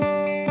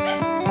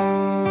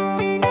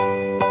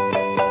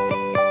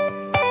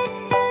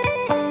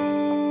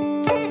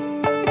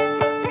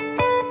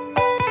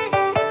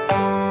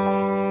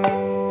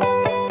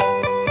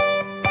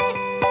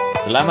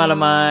Selamat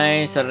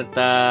lemai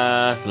serta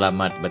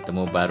selamat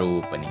bertemu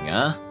baru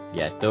pendengar.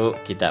 Iaitu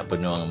kita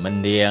penuang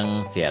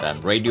mendiang siaran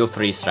Radio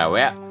Free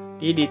Sarawak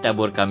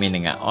ditabur kami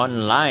dengan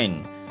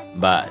online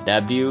ba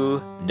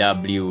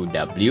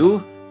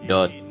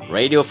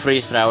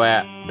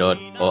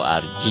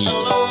www.radiofreesarawak.org.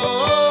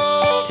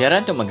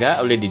 Siaran tu megah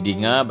boleh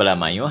didengar bala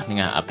mayuh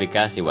dengan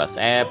aplikasi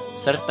WhatsApp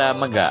serta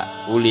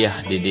megah boleh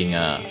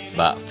didengar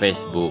ba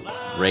Facebook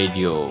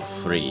Radio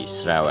Free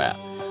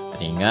Sarawak.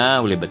 Pendengar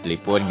boleh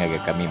bertelefon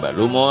dengan kami ba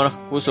lumur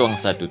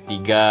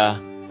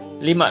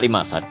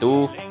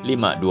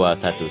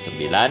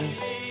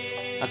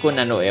 013-551-5219. Aku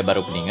nanduk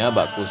baru pendengar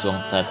ba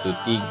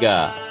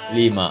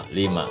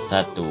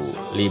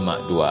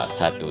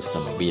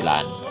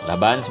 013-551-5219.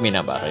 Laban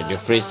semina ba Radio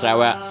Free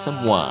Sarawak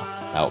semua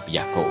tahu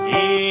pijaku.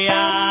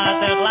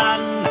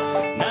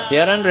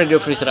 Siaran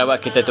Radio Free Sarawak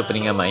kita tu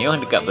pendengar mayuh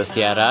dekat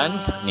bersiaran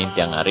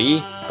nintiang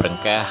hari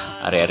perengkah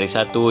hari-hari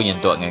 1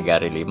 nyentuh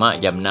ngagari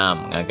 5 jam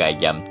 6 ngagai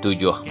jam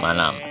 7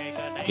 malam.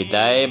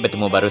 Kita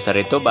bertemu baru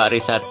hari tu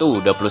hari 1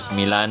 29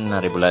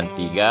 hari bulan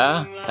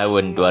 3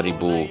 tahun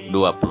 2021.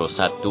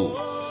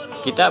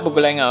 Kita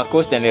bergulai dengan aku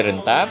Stanley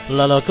Rentap.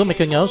 Lalu aku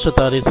mereka ngau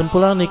serta di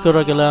sempulan Niko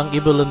Ragalang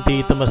Ibu Lenti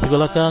Temas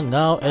Tigolaka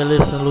ngau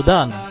Alison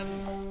Ludan.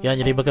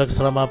 Yang jadi bakal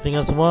selama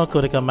pendengar semua aku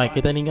dekat mic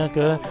kita ninga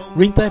ke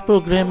rintai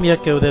program yang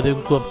ke udah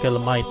diungkup ke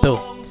lemai tu.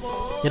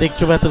 Jadi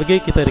cuba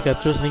lagi kita dekat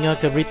terus ninga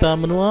ke berita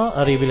menua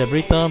hari bila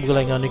berita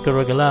bergulai dengan Niko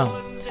Ragalang.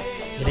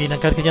 Jadi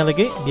nak kenya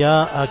lagi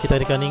dia kita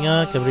dekat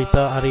ninga ke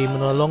berita hari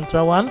menua Long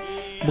Trawan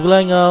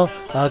bergulai dengan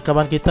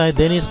kawan kita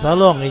Dennis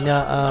Salong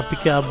inya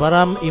PK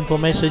Baram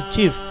Information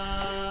Chief.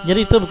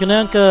 Jadi itu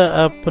berkenaan ke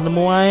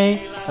penemuan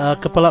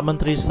Kepala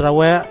Menteri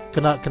Sarawak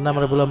kena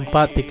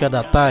 2004 tika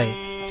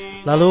datai.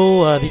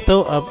 Lalu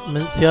itu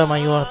Malaysia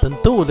mayuah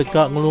tentu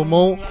dekat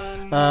ngelumu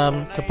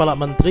Kepala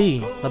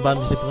Menteri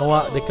leban misi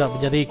pengawak dekat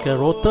menjadi ke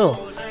rotel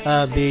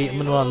di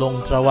menua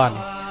Long Trawan.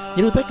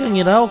 Jadi kita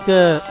ngirau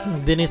ke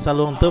Dennis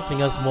Salong tu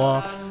peninggal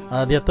semua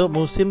dia tu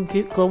musim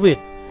COVID.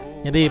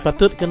 Jadi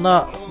patut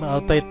kena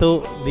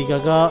itu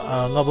digaga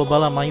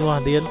ngababala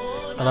mayuah dia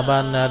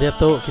leban dia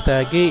tu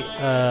kita lagi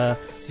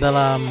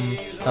dalam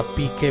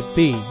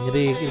PKP.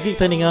 Jadi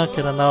kita ninga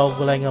kerana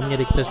boleh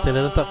menjadi kita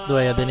setelah tetap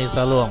dua ya Dennis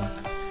Salong.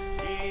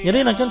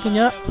 Jadi nak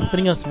kenya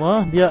pendengar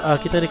semua dia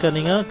kita dekat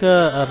ninga ke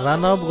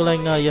ranau boleh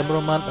yang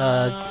berhormat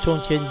Chong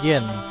Chen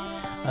Jian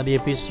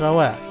di Epi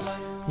Sarawak.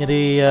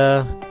 Jadi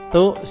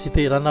tu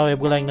Siti Ranau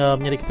yang boleh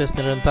menjadi kita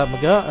setelah tetap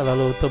mega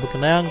lalu tu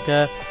berkenaan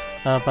ke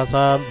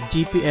pasal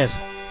GPS.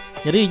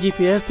 Jadi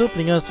GPS tu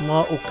pendengar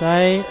semua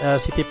ukai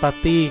Siti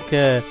Pati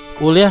ke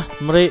uliah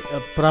merik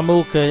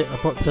peramu ke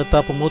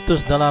serta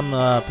pemutus dalam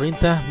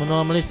perintah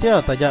menua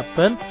Malaysia tajak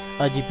pen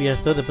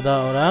GPS tu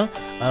daripada orang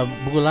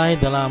bergulai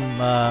dalam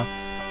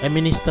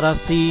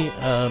administrasi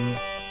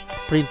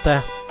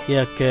perintah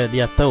ya ke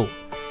dia tahu.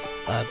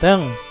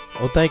 Tang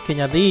utai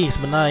kenyadi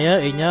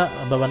sebenarnya inya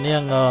baban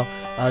yang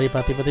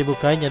ripati-pati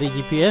bukai jadi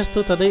GPS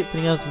tu tadi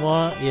pendengar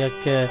semua ya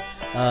ke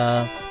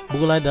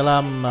bergulai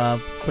dalam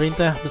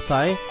perintah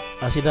besar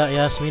sida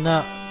ya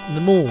semina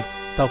nemu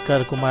tau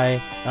ke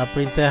kumai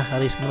perintah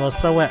hari menua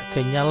Sarawak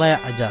ke nyalai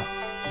aja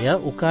ya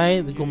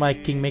ukai kumai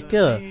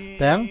kingmaker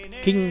tang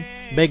king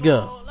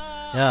beggar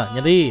ya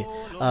jadi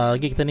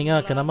lagi kita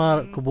dengar ke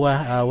nama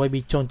kebuah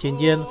YB Chong Chen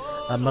Jian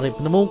mari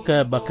penemu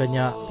ke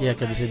bakanya dia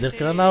ke bisa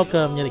kerana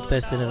ke menjadi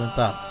kita istimewa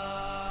rentak.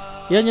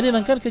 Ya jadi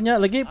nangkan kenyak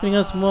lagi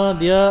pendengar semua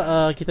dia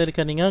kita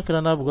dekat dengar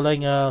kerana bergulai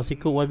dengan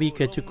siku YB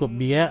ke cukup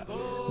biak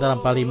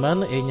dalam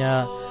parlimen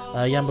ianya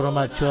yang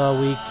berhormat Chua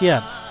Wee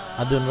Kiat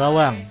Adun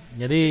Rawang.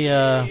 Jadi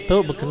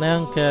tu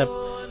berkenaan ke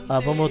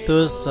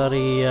pemutus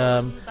dari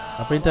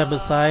perintah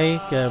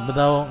besar ke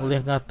bedau oleh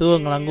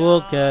ngatur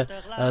ngelanggur ke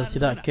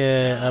sidak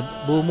ke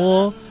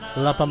berumur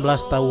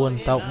 18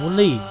 tahun tau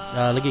muli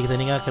lagi kita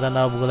dengar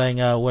kerana bergulai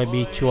dengan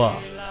YB Chua.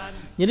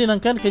 Jadi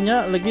nangkan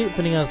kenya lagi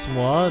pendengar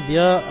semua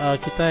dia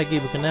kita lagi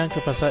berkenaan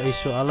ke pasal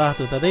isu Allah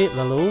tu tadi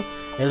lalu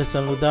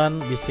Alison Ludan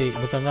bisik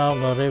berkangau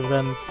dengan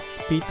Reverend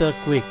Peter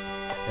Quick.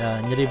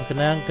 Ya, jadi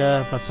berkenaan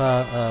ke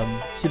pasal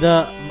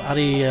sida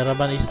hari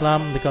Raban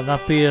Islam dekat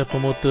ngapir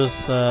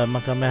pemutus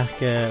mahkamah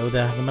ke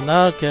udah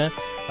mengenal ke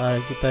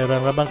kita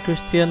orang Raban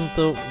Kristian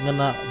tu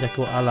ngena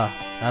jaku Allah.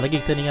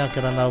 Lagi kita dengar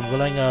kerana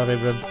bergulai dengan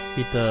Reverend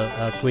Peter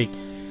Quick.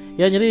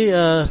 Ya jadi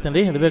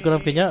Stanley lebih kurang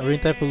kenya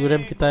rintai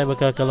program kita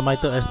bakal ke lemah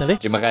itu Stanley.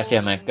 Terima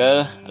kasih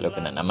Michael. Lalu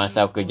kena nama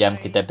sau ke jam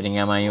kita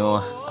pendengar mayu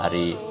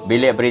hari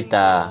bilik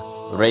berita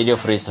Radio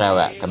Free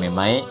Sarawak. Kami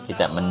mai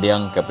kita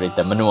mendiang ke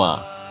berita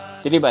menua.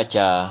 Jadi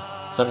baca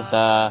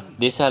serta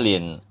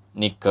disalin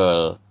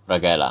Nicole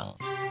Ragalang.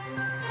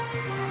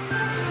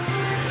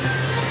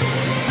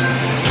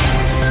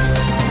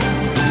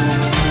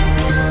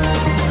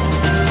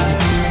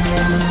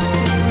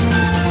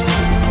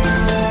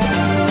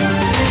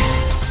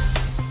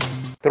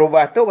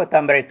 Terubah tu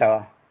betam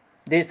berita.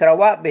 Di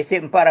Sarawak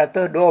bisik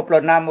 426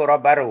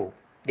 orang baru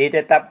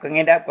ditetap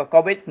kengidap ke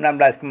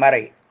COVID-19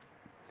 kemarin.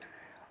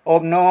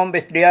 Umnom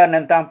bersedia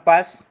nentang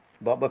PAS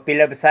buat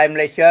berpilihan besar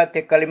Malaysia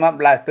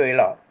ke-15 tu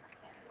elok.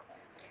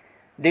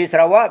 Di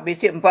Sarawak,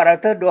 bisik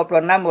 426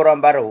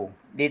 orang baru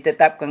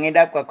ditetap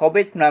mengidap ke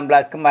COVID-19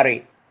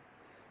 kemari.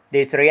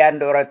 Di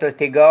Serian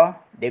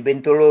 203, di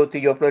Bintulu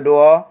 72,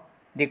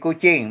 di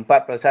Kuching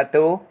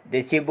 41,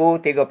 di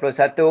Sibu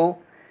 31,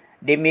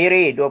 di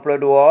Miri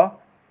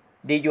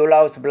 22, di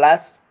Julau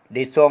 11,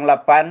 di Song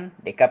 8,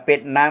 di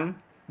Kapit 6,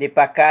 di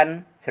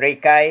Pakan,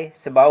 Serikai,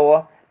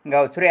 Sebawah,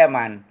 Ngau Seri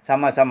Aman,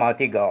 sama-sama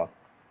 3.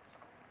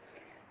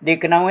 Di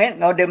Kenawit,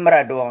 Ngau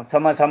Demra 2,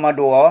 sama-sama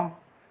 2,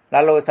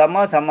 lalu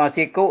sama-sama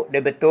Sikuk,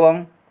 di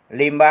Betung,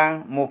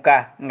 Limbang,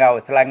 Mukah, Ngau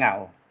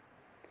Selangau.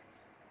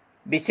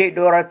 Bisik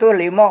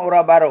 205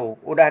 orang baru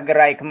udah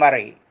gerai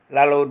kemari.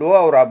 Lalu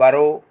 2 orang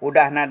baru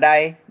udah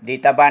nadai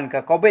di taban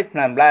ke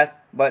COVID-19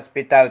 buat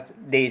hospital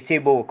di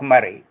Sibu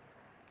kemari.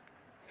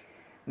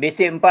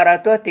 Bisik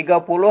 430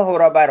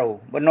 orang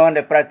baru benuan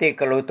diperhati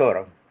ke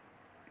Lutur.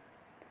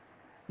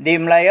 Di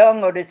Melayu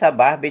atau di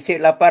Sabah, bisik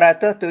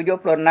 876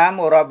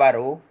 orang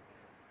baru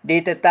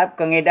ditetap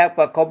mengidap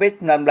ke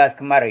COVID-19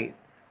 kemari.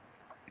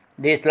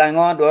 Di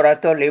Selangor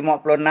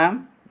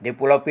 256, di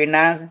Pulau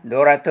Pinang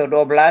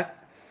 212,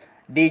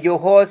 di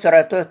Johor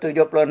 176,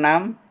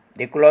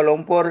 di Kuala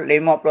Lumpur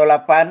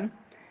 58,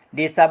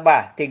 di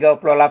Sabah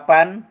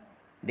 38,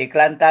 di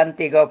Kelantan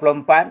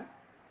 34,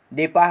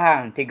 di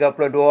Pahang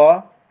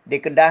 32, di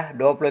Kedah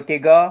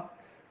 23,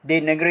 di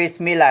Negeri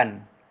Sembilan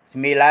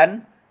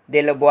 9, di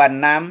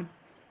Labuan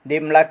 6, di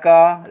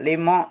Melaka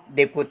 5,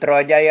 di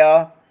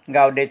Putrajaya,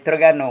 Ngau di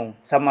Terengganu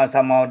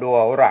sama-sama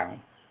 2 orang.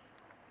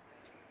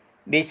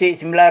 Bisik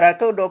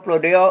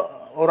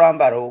 922 orang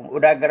baru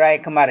udah gerai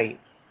kemari.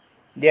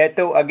 Dia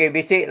tu agi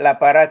bisik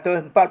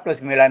 849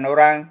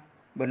 orang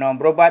benar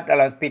berubat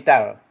dalam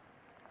hospital.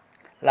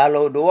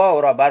 Lalu 2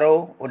 orang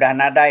baru udah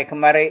nadai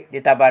kemari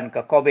ditaban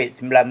ke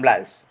COVID-19.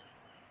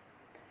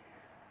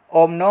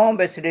 UMNO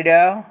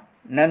bersedia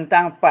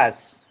nentang PAS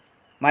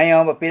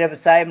mayu berpilihan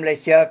besar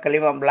Malaysia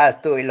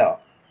ke-15 tu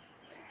elok.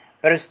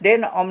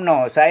 Presiden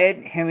UMNO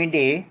Syed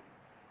Hamidi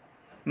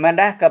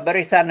mandah ke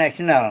Barisan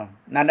Nasional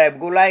nadai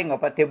bergulai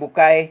dengan Parti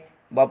Bukai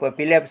bahawa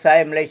berpilihan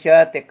besar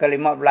Malaysia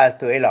ke-15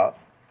 tu elok.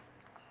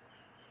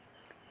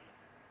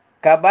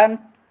 Kaban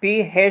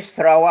PH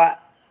Sarawak,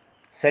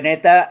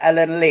 Senator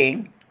Alan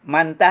Ling,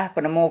 mantah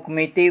penemu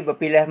Komiti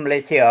Berpilihan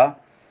Malaysia,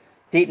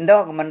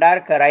 tindak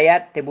kemandar ke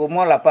rakyat di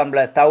umur 18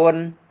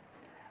 tahun,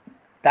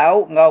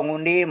 tahu ngau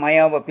ngundi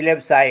maya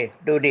berpilihan besar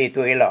dudi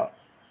tu elok.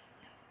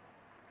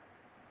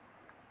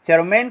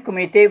 Chairman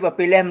Komiti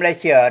Berpilihan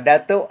Malaysia,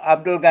 Datuk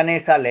Abdul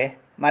Ghani Saleh,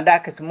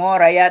 mandah ke semua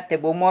rakyat di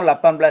umur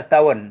 18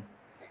 tahun,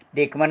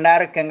 di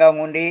kemandar ke ngau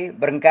ngundi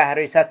berengkah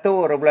hari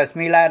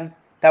 1/9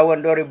 tahun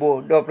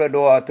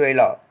 2022 tu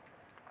elok.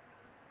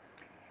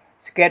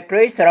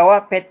 Sekretari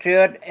Sarawak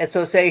Patriot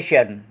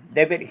Association,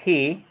 David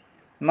He,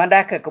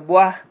 mandah ke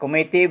kebuah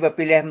Komiti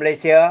Berpilihan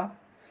Malaysia,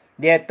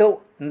 dia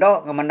tu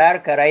ndok ngemandar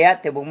ke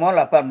rakyat di umur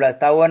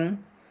 18 tahun,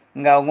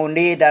 ngau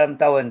ngundi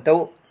dalam tahun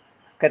tu,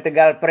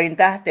 ketegal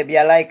perintah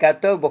terbialai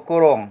kata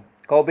berkurung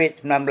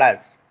COVID-19.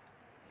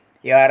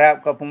 Ia harap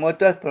ke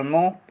pemutus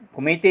penemu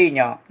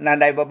komitinya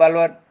nandai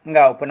berbalut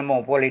ngau penemu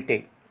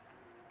politik.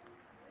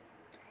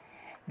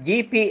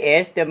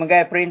 GPS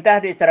sebagai perintah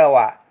di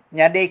Sarawak,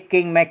 nyadi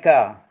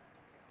Kingmaker.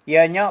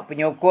 Ianya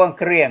penyokong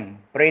kering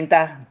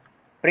perintah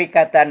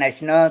Perikatan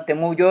Nasional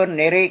temujun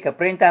niri ke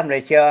perintah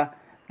Malaysia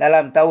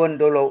dalam tahun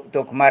dulu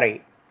tu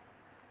kemari.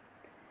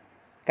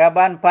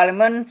 Kaban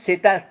Parlimen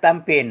Sita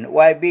Stampin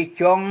YB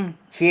Chong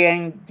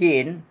Chieng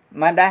Jin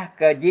mandah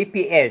ke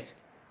GPS,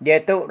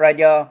 dia tu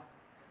Raja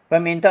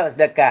Peminta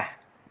Sedekah,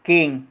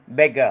 King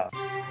Beggar.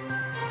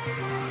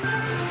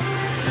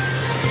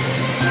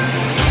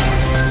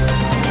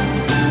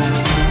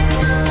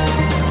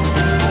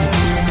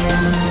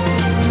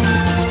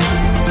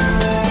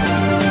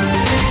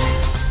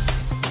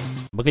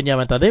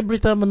 Berkenyaman tadi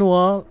berita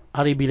menua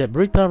hari bilik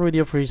berita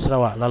Radio Free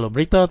Sarawak. Lalu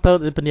berita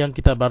tahu dari pendiang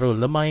kita baru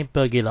lemai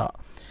pergila.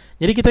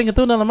 Jadi kita ingat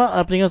tu dalam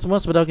pendengar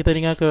semua sebelum kita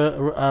dengar ke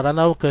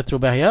Ranau ke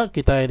Trubahaya,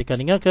 kita akan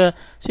dengar ke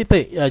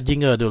Siti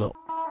Jingga dulu.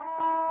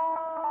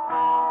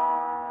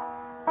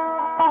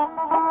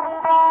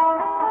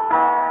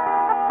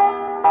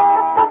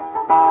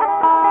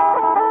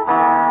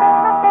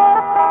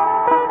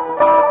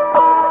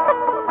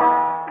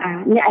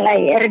 Ni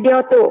alai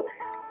radio tu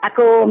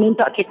aku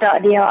minta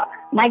kita dia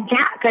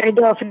majak ke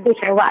radio Free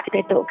Sarawak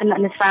kita tu kena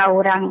nesa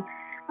orang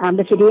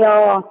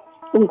bersedia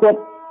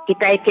untuk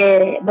kita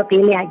ke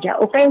berpilih aja.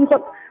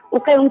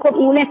 Untuk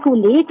mulai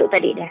kundi tu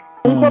tadi dah.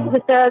 Untuk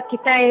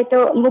kita itu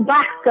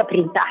ngubah ke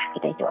perintah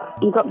kita itu.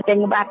 Untuk kita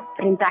ngubah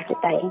perintah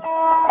kita ini.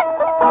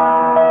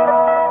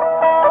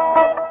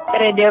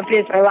 Radio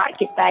Free Sarawak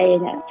kita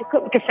ini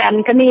cukup kesan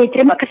kami,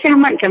 terima kasih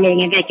amat kami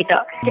dengan kita.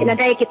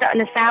 Nadai kita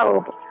nesa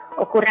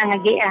kurang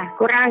lagi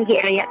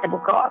rakyat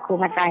terbuka aku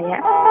masa saya.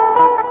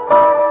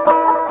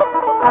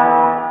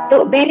 Tu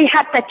very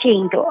heart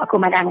touching tu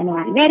aku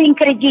madangan very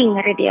encouraging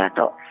radio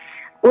tu.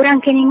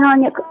 Orang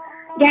keninganya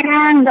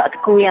jarang dak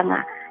tekuyang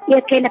ia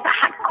kena tak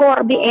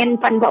hardcore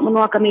BN pan buat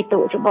menua kami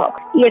tu cuba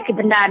ia ke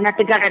benda na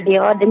tegar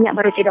radio denyak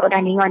baru tidak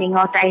udah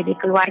ningo-ningo saya di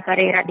keluar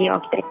dari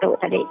radio kita tu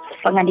tadi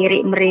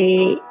pengandiri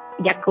meri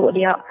jakuk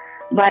dia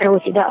baru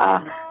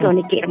sudah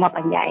nikit rumah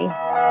panjai.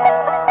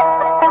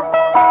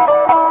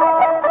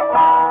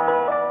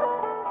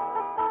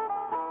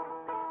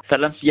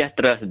 Salam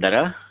sejahtera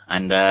saudara.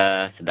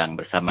 Anda sedang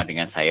bersama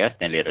dengan saya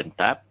Stanley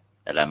Rentap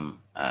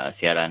dalam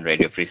siaran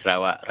Radio Free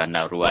Sarawak.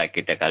 Randau Ruai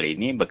kita kali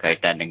ini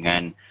berkaitan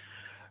dengan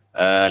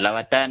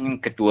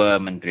lawatan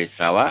Ketua Menteri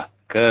Sarawak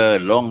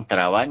ke Long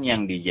Terawan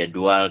yang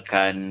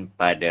dijadualkan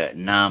pada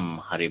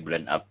 6 hari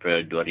bulan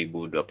April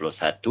 2021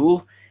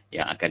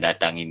 yang akan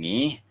datang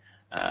ini.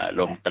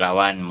 Long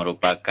Terawan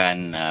merupakan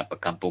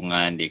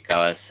perkampungan di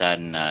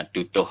kawasan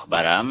Tutuh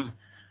Baram.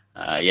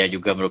 Ia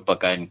juga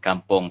merupakan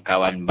kampung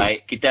kawan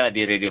baik kita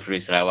di Radio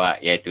Free Sarawak,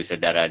 iaitu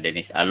saudara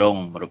Dennis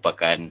Along,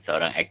 merupakan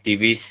seorang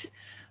aktivis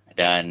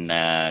dan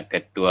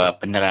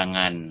ketua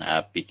penerangan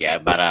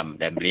PKR Baram,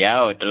 dan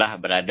beliau telah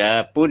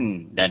berada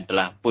pun dan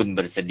telah pun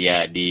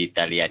bersedia di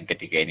talian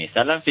ketika ini.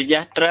 Salam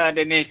sejahtera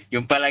Dennis,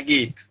 jumpa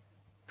lagi.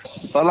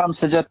 Salam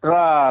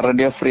sejahtera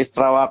Radio Free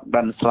Sarawak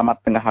dan selamat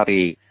tengah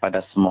hari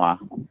pada semua.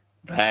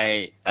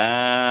 Baik,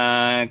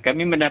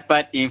 kami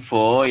mendapat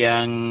info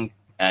yang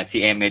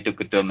CM iaitu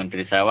Ketua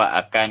Menteri Sarawak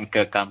akan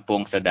ke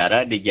kampung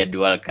saudara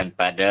dijadualkan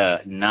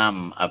pada 6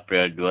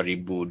 April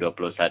 2021,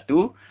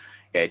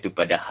 iaitu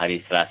pada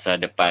hari Selasa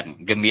depan.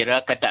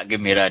 Gembira ke tak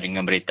gembira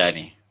dengan berita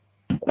ni?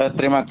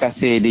 Terima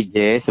kasih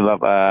DJ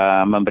sebab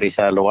memberi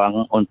saya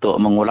ruang untuk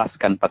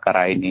mengulaskan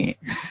perkara ini.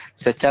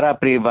 Secara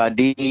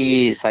pribadi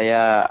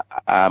saya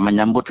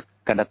menyambut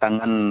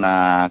kedatangan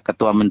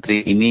Ketua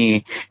Menteri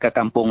ini ke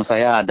kampung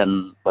saya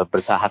dan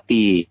berbesar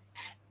hati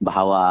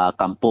bahawa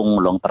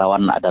kampung Long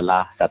Terawan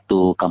adalah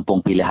satu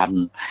kampung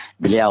pilihan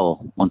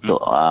beliau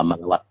untuk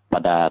melawat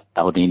pada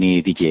tahun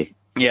ini DJ.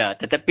 Ya,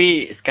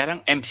 tetapi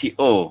sekarang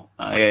MCO,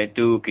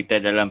 iaitu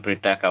kita dalam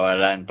Perintah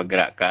Kawalan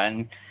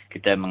Pergerakan,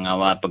 kita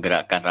mengawal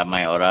pergerakan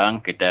ramai orang.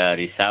 Kita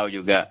risau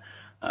juga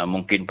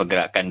mungkin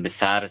pergerakan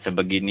besar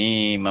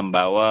sebegini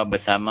membawa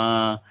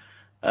bersama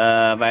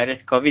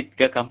virus COVID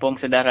ke kampung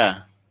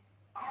saudara.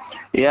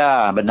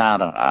 Ya,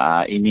 benar.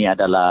 Ini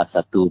adalah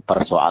satu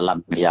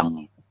persoalan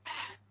yang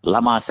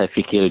lama saya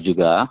fikir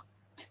juga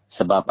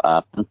sebab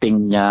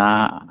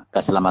pentingnya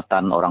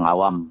keselamatan orang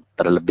awam,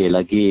 terlebih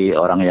lagi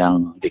orang yang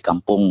di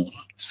kampung.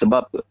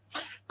 Sebab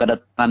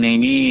kedatangan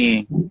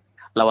ini,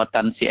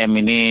 lawatan CM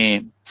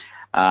ini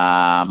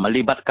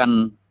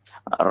melibatkan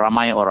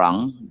ramai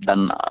orang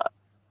dan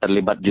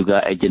terlibat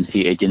juga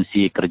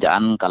agensi-agensi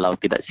kerajaan. Kalau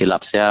tidak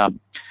silap saya,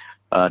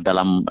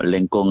 dalam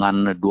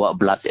lingkungan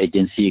 12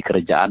 agensi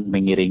kerajaan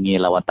mengiringi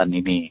lawatan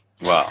ini.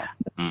 Wow.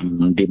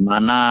 Di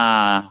mana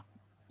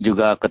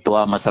juga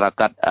ketua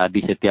masyarakat di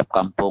setiap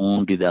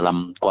kampung di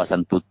dalam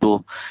kawasan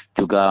Tutuh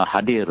juga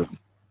hadir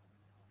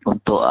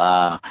untuk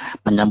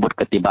menyambut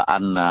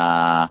ketibaan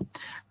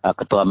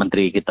Ketua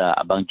Menteri kita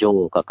Abang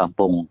Jo ke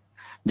kampung.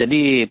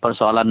 Jadi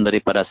persoalan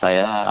daripada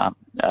saya,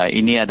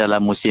 ini adalah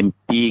musim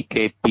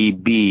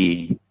PKPB,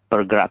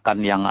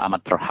 pergerakan yang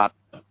amat terhad.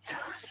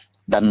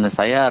 Dan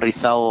saya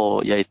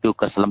risau iaitu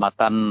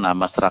keselamatan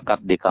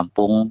masyarakat di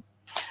kampung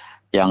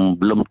yang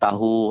belum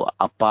tahu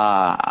apa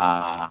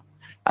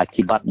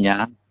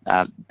akibatnya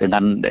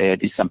dengan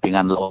di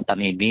sampingan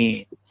lawatan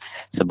ini.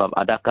 Sebab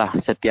adakah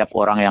setiap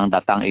orang yang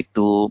datang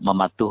itu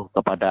mematuh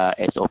kepada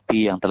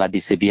SOP yang telah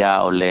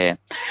disedia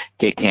oleh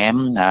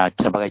KKM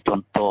sebagai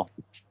contoh.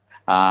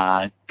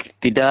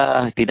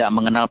 Tidak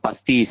mengenal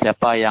pasti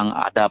siapa yang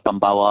ada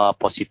pembawa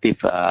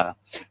positif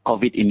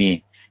COVID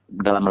ini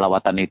dalam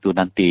lawatan itu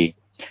nanti.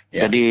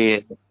 Yeah.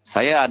 Jadi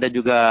saya ada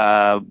juga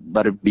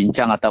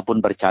berbincang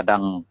ataupun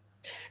bercadang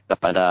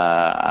kepada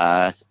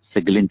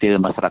segelintir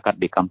masyarakat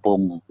di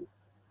kampung.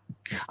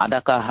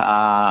 Adakah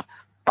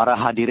para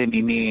hadirin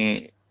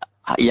ini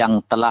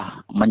yang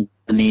telah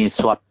menjalani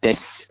swab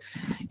test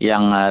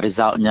yang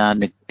resultnya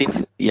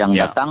negatif yang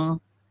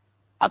datang,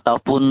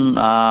 ataupun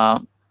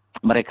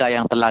mereka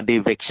yang telah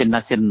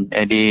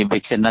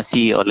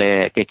divaksinasi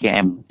oleh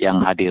KKM yang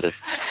hadir?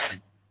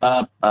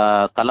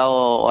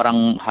 Kalau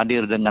orang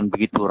hadir dengan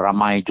begitu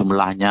ramai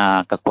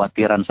jumlahnya,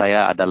 kekhawatiran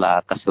saya adalah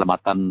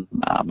keselamatan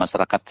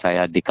masyarakat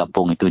saya di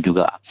kampung itu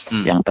juga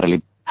yang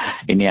terlibat.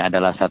 Ini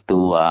adalah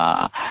satu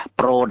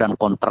pro dan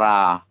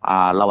kontra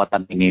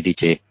lawatan ini,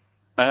 DJ.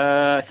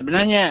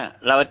 Sebenarnya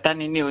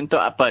lawatan ini untuk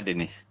apa,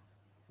 Dennis?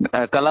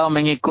 Kalau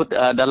mengikut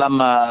dalam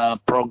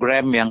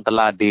program yang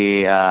telah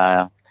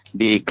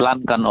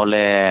diiklankan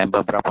oleh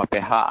beberapa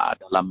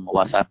pihak dalam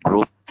WhatsApp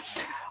group,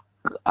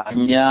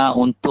 hanya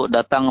untuk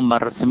datang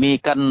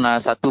meresmikan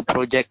satu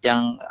projek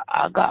yang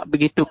agak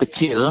begitu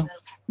kecil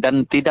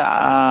dan tidak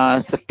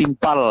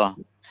setimpal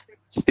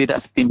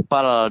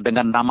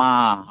dengan nama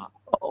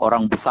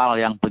orang besar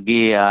yang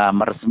pergi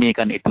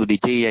meresmikan itu,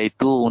 DJ,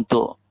 yaitu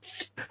untuk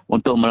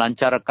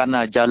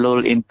melancarkan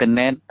jalur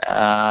internet,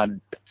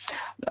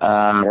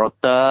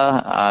 router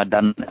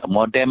dan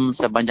modem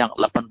sebanyak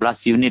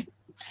 18 unit.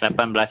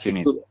 18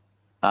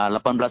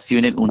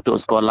 unit untuk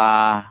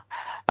sekolah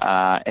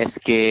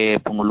SK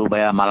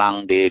Penghulubaya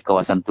Malang di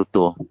kawasan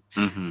Tutuh.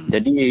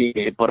 Jadi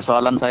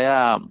persoalan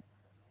saya,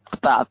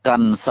 tak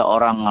akan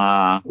seorang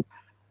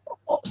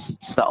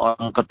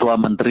seorang ketua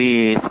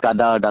menteri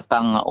sekadar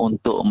datang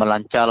untuk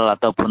melancar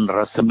ataupun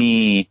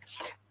resmi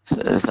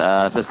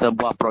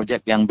sesebuah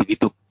projek yang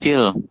begitu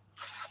kecil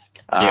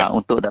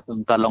untuk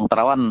datang ke Long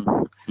Terawan.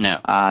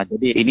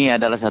 Jadi ini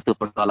adalah satu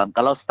persoalan.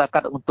 Kalau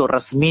setakat untuk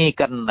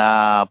resmikan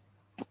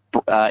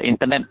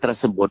internet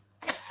tersebut,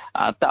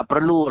 tak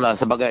perlulah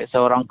sebagai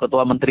seorang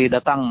ketua menteri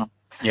datang.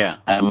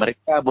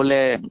 Mereka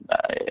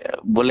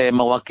boleh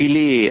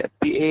mewakili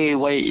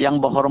PA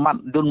yang berhormat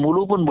Dun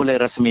Mulu pun boleh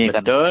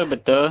resmikan.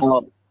 Betul.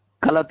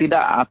 Kalau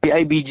tidak,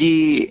 PIBG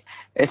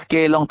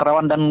SK Long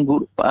Terawan dan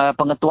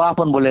pengetua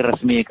pun boleh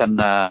resmikan.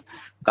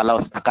 Kalau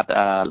setakat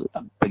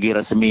pergi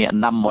resmi 6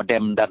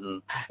 modem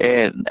dan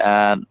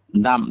 18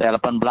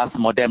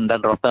 modem dan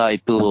router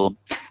itu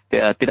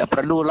tidak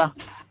perlulah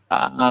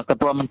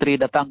ketua menteri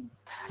datang.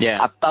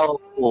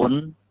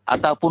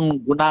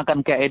 Ataupun gunakan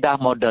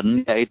kaedah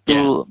moden,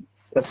 iaitu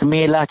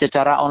resmilah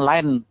secara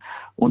online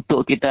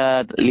untuk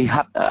kita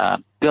lihat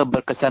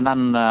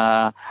keberkesanan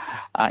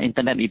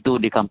internet itu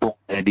di kampung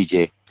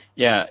DJ.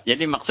 Ya,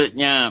 jadi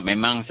maksudnya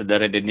memang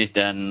saudara Dennis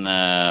dan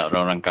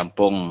orang-orang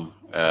kampung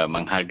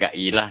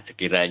menghargailah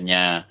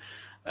sekiranya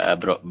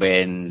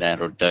broadband dan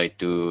router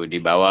itu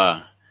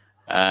dibawa.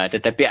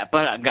 Tetapi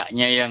apa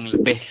agaknya yang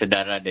lebih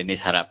saudara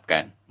Dennis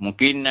harapkan?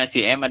 Mungkin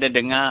CM ada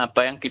dengar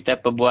apa yang kita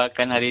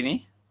perbualkan hari ini?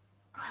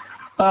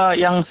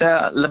 Yang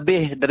saya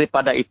lebih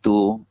daripada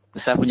itu,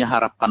 saya punya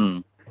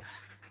harapan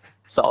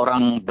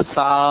seorang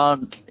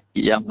besar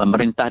yang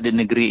memerintah di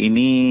negeri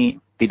ini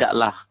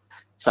tidaklah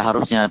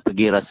seharusnya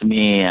pergi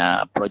resmi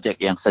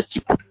projek yang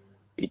secepat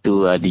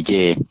itu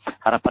DJ.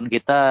 Harapan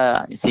kita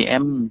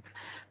CM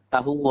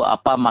tahu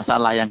apa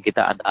masalah yang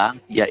kita ada,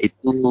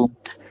 iaitu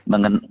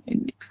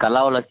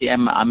kalaulah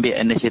CM ambil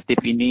inisiatif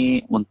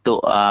ini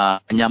untuk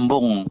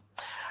menyambung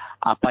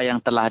apa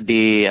yang telah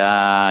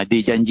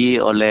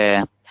dijanji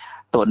oleh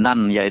Tok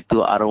Nan, iaitu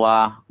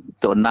arwah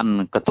Tok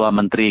Nan Ketua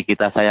Menteri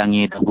kita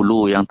sayangi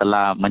dahulu yang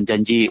telah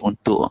menjanji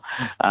untuk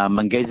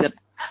menggazet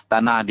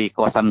tanah di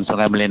kawasan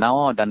Sungai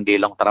Melenau dan di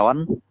Long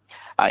Terawan.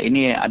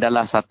 Ini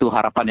adalah satu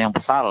harapan yang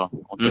besar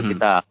untuk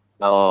kita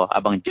kalau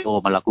Abang Jo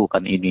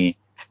melakukan ini.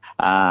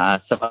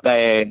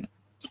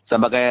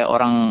 Sebagai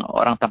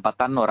orang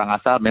tempatan, orang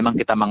asal, memang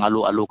kita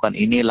mengalu-alukan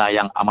inilah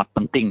yang amat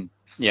penting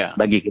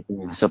bagi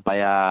kita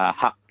supaya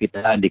hak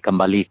kita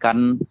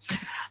dikembalikan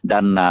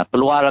dan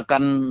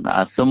keluarkan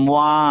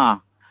semua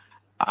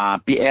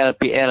PL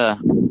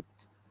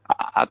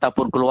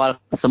ataupun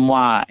keluar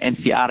semua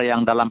NCR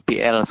yang dalam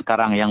PL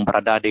sekarang yang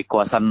berada di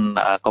kawasan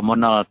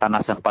komunal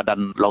Tanah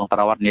Sempadan Long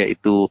Terawan,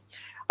 iaitu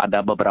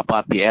ada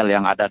beberapa PL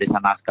yang ada di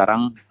sana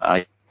sekarang,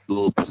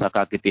 yaitu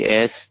Pusaka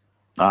KTS,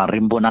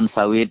 Rimbunan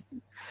Sawit,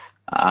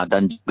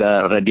 dan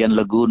juga Radian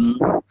Lagoon,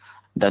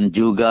 dan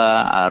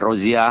juga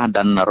Rozia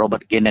dan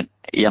Robert Kenneth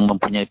yang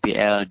mempunyai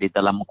PL di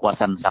dalam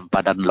kawasan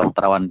Sempadan Long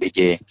Terawan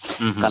DJ.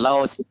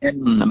 Kalau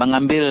CM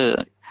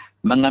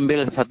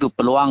mengambil satu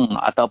peluang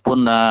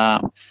ataupun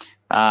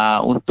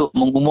untuk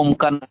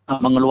mengumumkan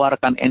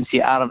mengeluarkan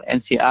NCR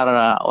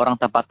orang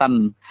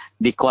tempatan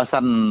di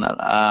kawasan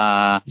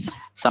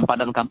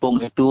Sempadan Kampung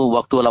itu,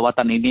 waktu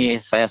lawatan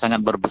ini saya sangat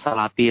berbesar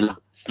hati lah.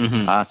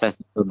 Saya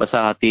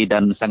berbesar hati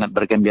dan sangat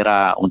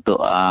bergembira untuk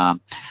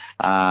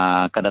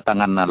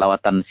kedatangan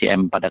lawatan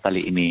CM pada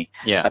kali ini.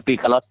 Tapi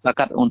kalau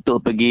setakat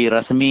untuk pergi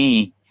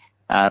resmi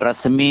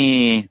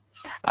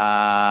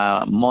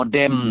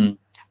modem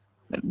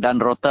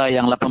dan router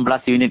yang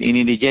 18 unit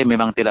ini DJ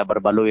memang tidak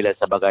berbaloi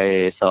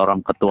sebagai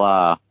seorang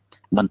ketua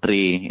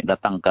menteri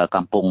datang ke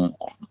kampung.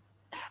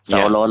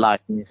 Seolah-olah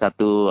ini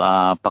satu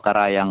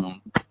perkara yang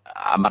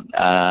amat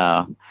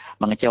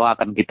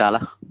mengecewakan kita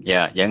lah.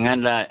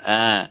 Janganlah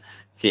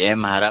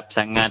CM harap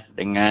sangat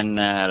dengan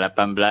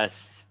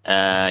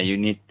 18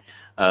 unit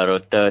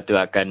router tu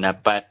akan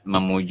dapat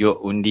memujuk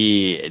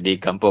undi di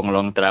kampung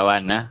Long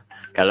Terawan.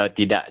 Kalau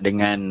tidak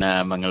dengan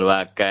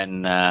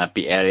mengeluarkan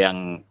PL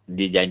yang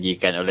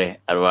dijanjikan oleh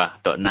arwah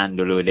Tok Nan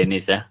dulu,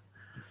 Dennis.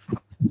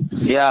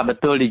 Ya,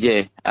 betul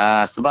DJ.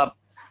 Sebab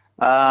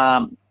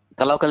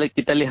kalau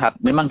kita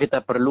lihat, memang kita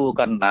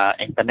perlukan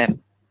internet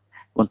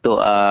untuk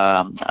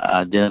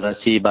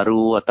generasi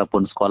baru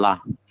ataupun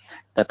sekolah.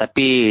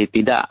 Tetapi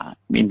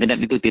internet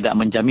itu tidak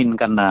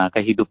menjaminkan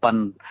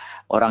kehidupan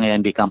orang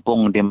yang di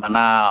kampung, di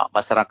mana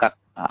masyarakat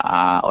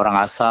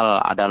orang asal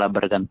adalah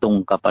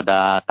bergantung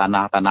kepada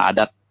tanah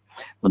adat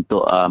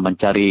untuk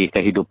mencari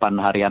kehidupan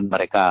harian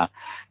mereka.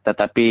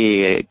 Tetapi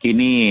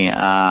kini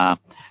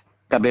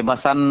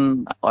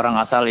kebebasan orang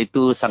asal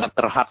itu sangat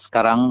terhad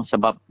sekarang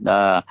sebab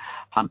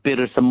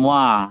hampir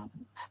semua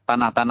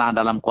tanah-tanah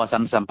dalam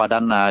kawasan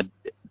Sempadan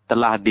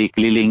telah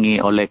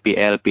dikelilingi oleh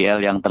PL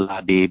yang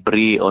telah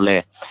diberi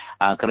oleh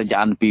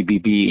kerajaan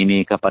PBB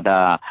ini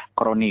kepada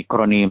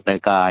kroni-kroni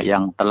mereka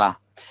yang telah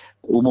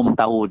umum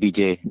tahu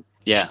DJ.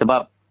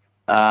 Sebab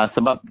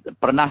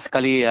pernah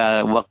sekali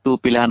waktu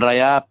pilihan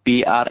raya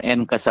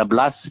PRN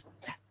ke-11,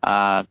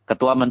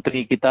 Ketua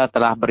Menteri kita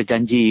telah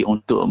berjanji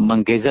untuk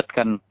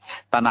menggazetkan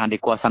tanah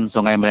di kawasan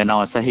Sungai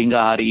Melenau,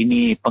 sehingga hari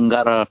ini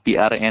penggar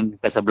PRN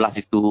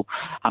ke-11 itu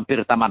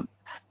hampir tamat.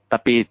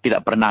 tapi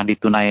tidak pernah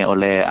ditunai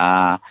oleh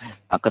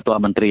Ketua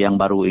Menteri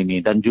yang baru ini.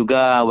 Dan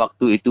juga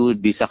waktu itu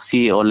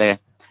disaksi oleh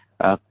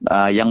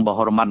yang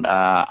berhormat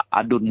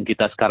adun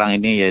kita sekarang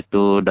ini,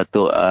 iaitu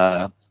Datuk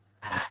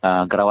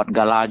Gerawat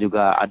Gala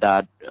juga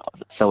ada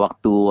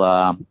sewaktu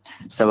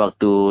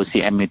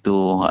CM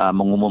itu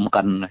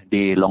mengumumkan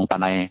di Long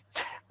Tanai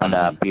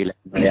pada pilihan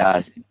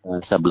raya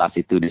 11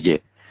 itu, DJ.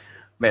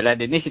 Baiklah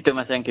Dennis, itu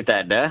masa yang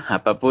kita ada.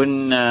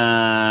 Apapun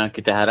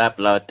kita harap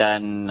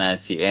lawatan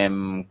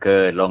CM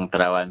ke Long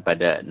Terawan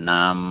pada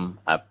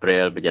 6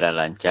 April berjalan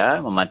lancar,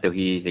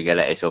 mematuhi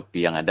segala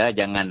SOP yang ada.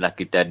 Janganlah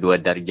kita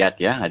 2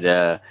 darjat ya.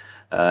 Ada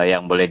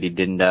yang boleh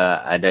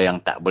didenda, ada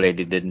yang tak boleh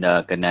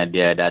didenda kerana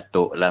dia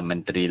datuk lah,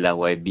 menteri lah,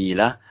 YB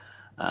lah.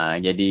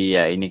 Jadi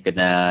ini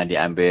kena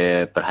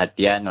diambil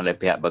perhatian oleh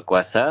pihak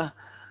berkuasa.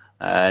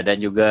 Dan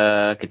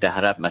juga kita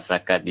harap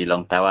masyarakat di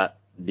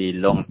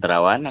Long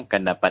Terawan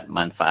akan dapat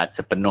manfaat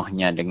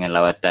sepenuhnya dengan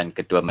lawatan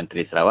Ketua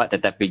Menteri Sarawak,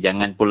 tetapi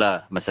jangan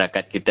pula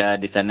masyarakat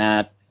kita di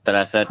sana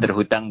terasa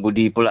terhutang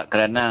budi pula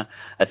kerana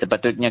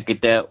sepatutnya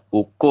kita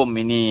hukum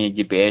ini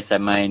GPS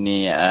sama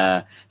ini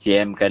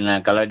CM,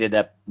 kerana kalau dia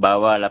dah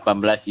bawa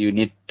 18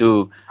 unit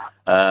tu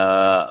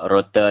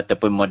router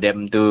ataupun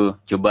modem tu,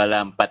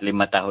 cubalah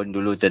 4-5 tahun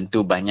dulu,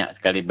 tentu banyak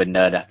sekali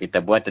benda dah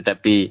kita buat,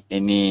 tetapi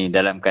ini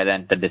dalam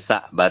keadaan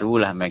terdesak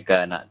barulah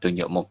mereka nak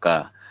tunjuk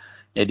muka.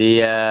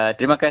 Jadi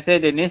terima kasih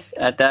Dennis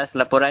atas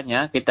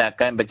laporannya. Kita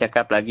akan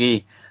bercakap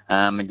lagi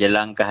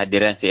menjelang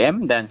kehadiran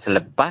CM, dan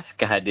selepas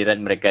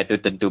kehadiran mereka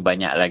itu tentu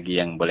banyak lagi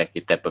yang boleh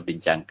kita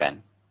perbincangkan.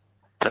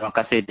 Terima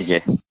kasih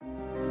DJ.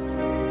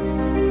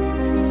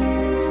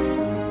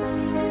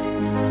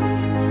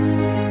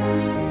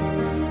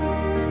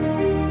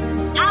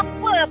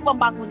 Apa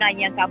pembangunan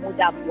yang kamu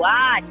dah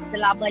buat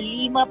selama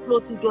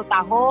 57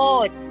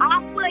 tahun?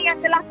 Apa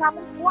yang telah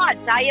kamu buat?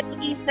 Saya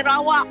pergi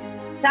Sarawak,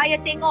 saya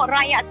tengok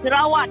rakyat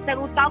Sarawak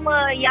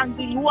terutama yang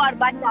di luar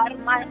bandar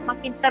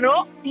makin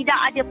teruk, tidak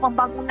ada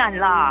pembangunan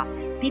lah.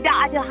 Tidak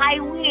ada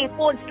highway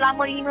pun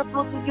selama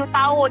 57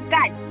 tahun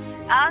kan?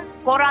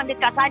 Korang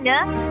dekat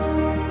sana,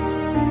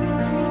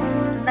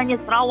 sebenarnya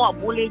Sarawak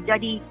boleh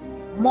jadi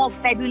more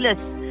fabulous,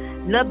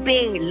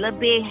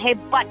 lebih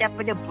hebat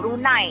daripada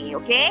Brunei,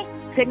 okey?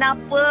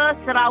 Kenapa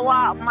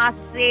Sarawak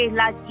masih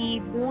lagi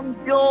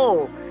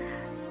mundur?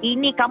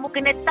 Ini kamu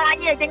kena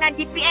tanya dengan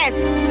GPS.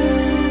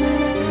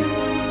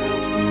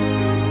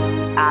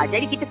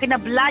 Jadi kita kena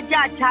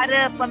belajar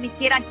cara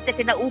pemikiran, kita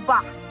kena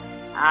ubah.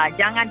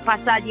 Jangan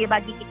pasal dia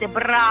bagi kita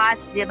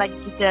beras, dia bagi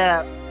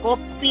kita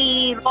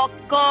kopi,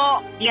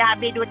 rokok, dia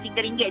habis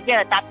RM2-3 je.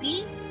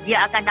 Tapi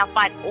dia akan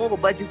dapat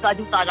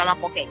berjuta-juta dalam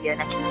poket dia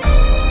nanti.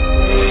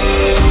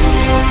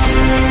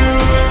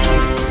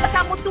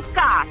 Kamu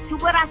tukar,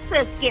 cuba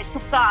rasa sikit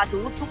tukar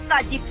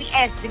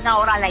GPS dengan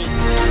orang lain.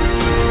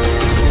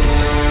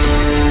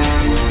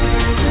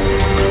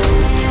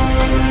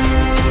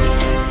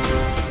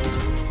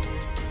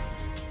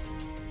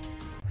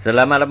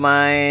 Selamat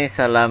lemai,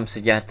 salam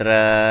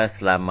sejahtera,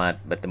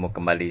 selamat bertemu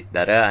kembali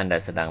saudara. Anda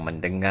sedang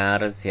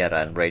mendengar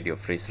siaran Radio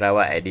Free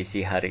Sarawak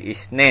edisi hari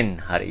Isnin.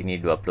 Hari ini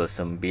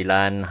 29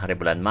 hari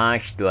bulan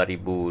Mac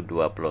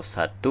 2021.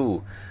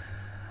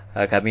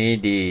 Kami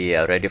di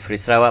Radio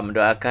Free Sarawak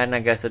mendoakan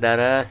agar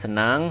saudara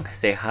senang,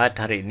 sehat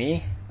hari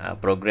ini.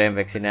 Program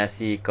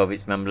vaksinasi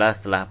COVID-19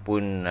 telah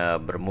pun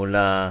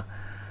bermula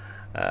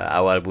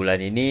awal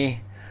bulan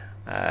ini.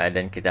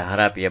 Dan kita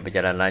harap ia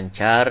berjalan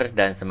lancar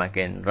dan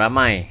semakin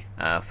ramai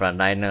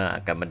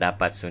frontliner akan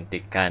mendapat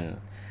suntikan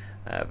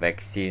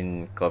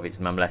vaksin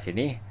COVID-19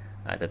 ini.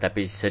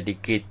 Tetapi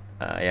sedikit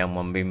yang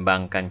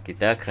membimbangkan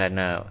kita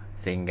kerana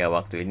sehingga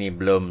waktu ini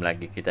belum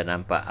lagi kita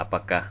nampak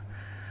apakah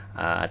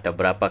atau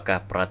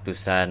berapakah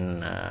peratusan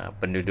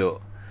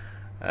penduduk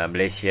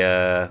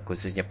Malaysia,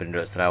 khususnya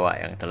penduduk Sarawak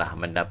yang telah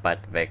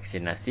mendapat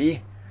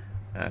vaksinasi.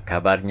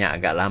 Kabarnya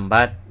agak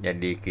lambat,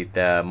 jadi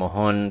kita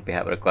mohon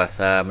pihak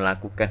berkuasa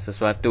melakukan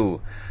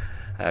sesuatu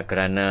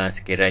kerana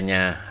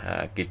sekiranya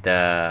kita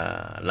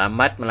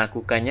lambat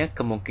melakukannya,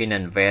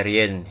 kemungkinan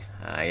varian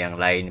yang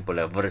lain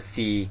pula,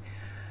 versi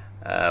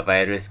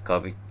virus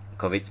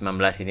COVID-19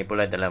 ini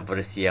pula dalam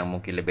versi yang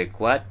mungkin lebih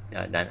kuat,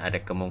 dan ada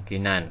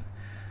kemungkinan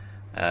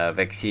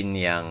vaksin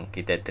yang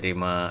kita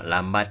terima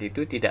lambat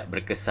itu tidak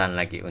berkesan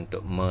lagi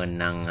untuk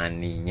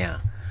menanganinya.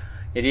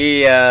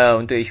 Jadi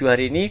untuk isu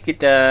hari ini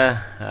kita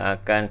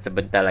akan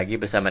sebentar lagi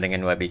bersama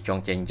dengan YB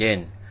Chong Chen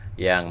Jen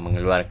yang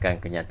mengeluarkan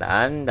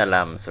kenyataan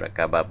dalam surat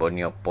khabar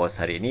Borneo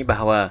Post hari ini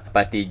bahawa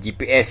parti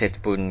GPS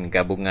ataupun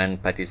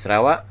gabungan Parti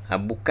Sarawak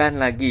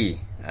bukan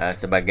lagi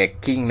sebagai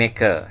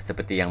kingmaker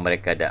seperti yang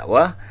mereka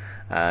dakwa.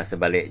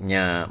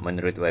 Sebaliknya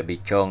menurut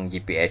YB Chong,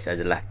 GPS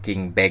adalah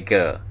king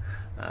beggar.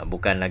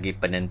 Bukan lagi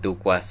penentu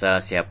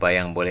kuasa siapa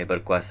yang boleh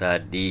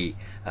berkuasa di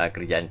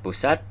kerajaan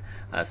pusat.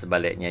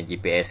 Sebaliknya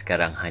GPS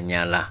sekarang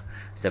hanyalah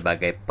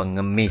sebagai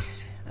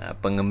pengemis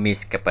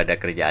kepada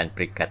kerajaan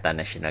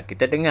Perikatan Nasional.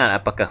 Kita dengar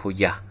apakah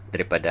hujah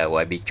daripada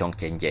YB Chong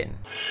Chen Jen.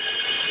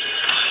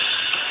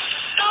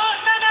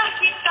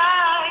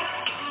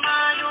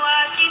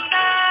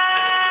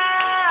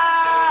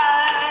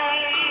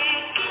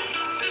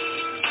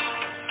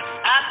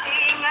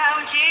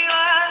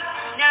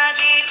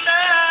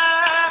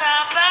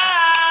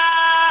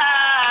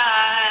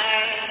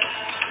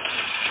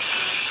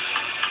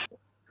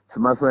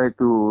 semasa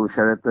itu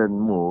Sheraton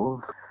move,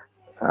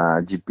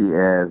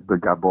 GPS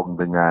bergabung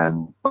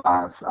dengan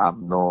PAS,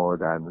 UMNO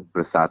dan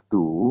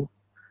Bersatu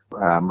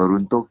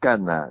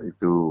meruntuhkan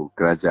itu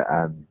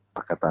kerajaan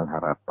Pakatan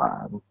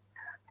Harapan.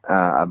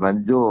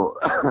 Abang Jo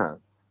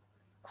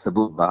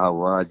sebut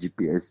bahawa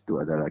GPS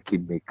itu adalah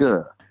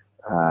kingmaker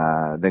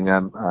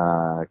dengan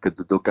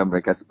kedudukan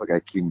mereka sebagai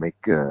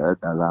kingmaker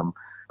dalam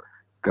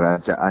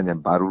kerajaan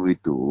yang baru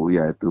itu,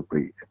 iaitu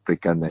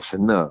Perikatan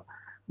Nasional.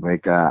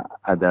 Mereka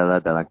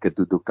adalah dalam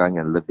kedudukan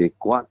yang lebih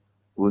kuat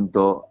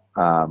untuk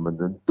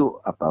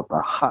menentuk apa-apa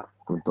hak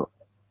untuk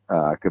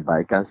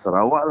kebaikan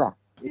Sarawak lah.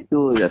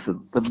 Itu ya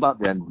sebab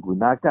yang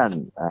digunakan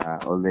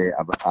oleh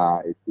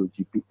itu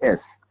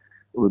GPS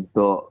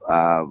untuk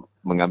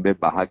mengambil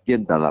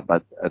bahagian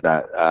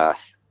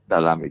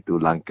dalam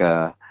itu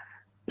langkah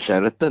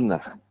Sheraton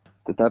lah.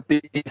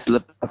 Tetapi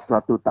selepas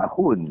 1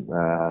 tahun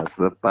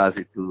selepas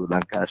itu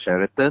langkah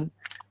Sheraton,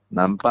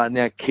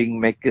 nampaknya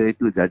kingmaker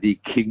itu jadi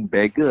king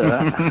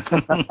beggar.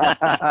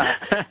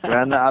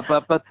 Kerana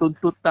apa-apa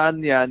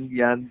tuntutan yang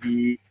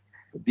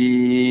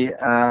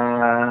diingini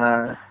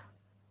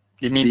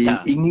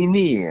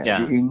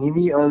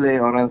oleh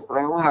orang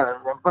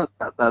Sarawak, nampak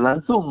tak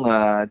langsung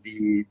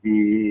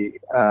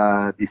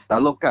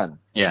disalurkan.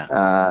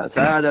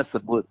 Saya ada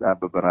sebut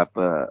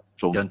beberapa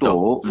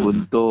contoh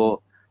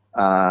untuk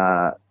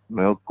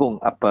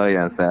mengukung apa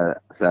yang saya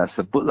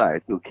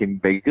sebutlah itu king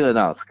beggar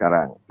now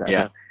sekarang.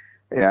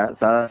 Ya,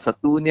 salah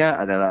satunya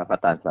adalah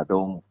Batan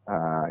Sadong,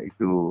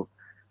 itu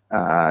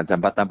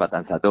Jambatan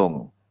Batan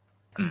Sadong.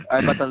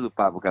 Batan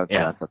Lupa, bukan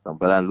Batan Sadong,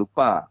 Batan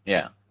Lupa.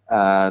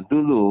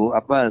 Dulu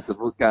apa yang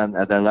sebutkan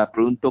adalah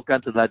peruntukan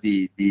telah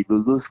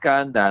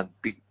diluluskan dan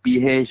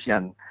PH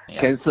yang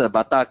cancel,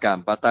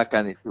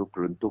 batalkan itu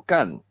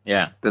peruntukan.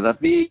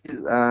 Tetapi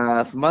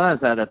semalam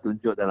saya ada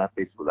tunjuk dalam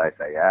Facebook live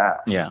saya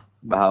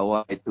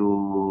bahawa itu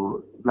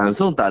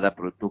langsung tak ada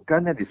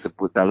peruntukan yang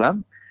disebut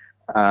dalam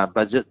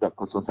bajet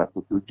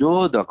 2017,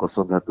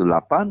 2018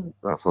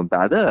 langsung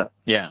tak ada.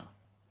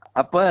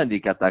 Apa yang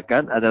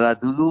dikatakan adalah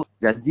dulu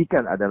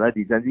dijanjikan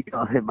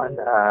oleh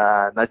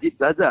Najib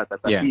saja,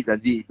 tetapi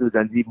janji itu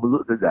janji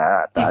mulut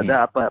saja, tak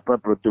ada apa-apa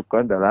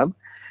peruntukan dalam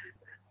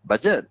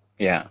bajet.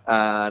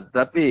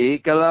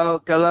 Tapi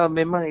kalau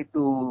memang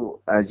itu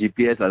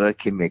GPS adalah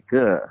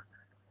kingmaker,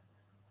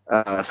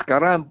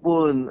 sekarang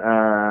pun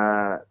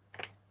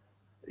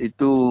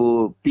itu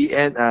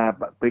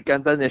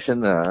Perikatan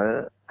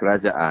Nasional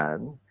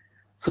kerajaan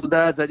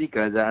sudah jadi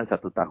kerajaan 1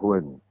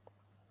 tahun.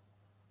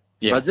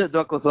 Bajet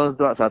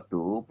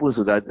 2021 pun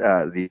sudah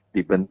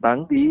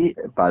dibentang di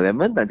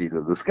Parlimen dan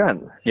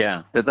diluluskan.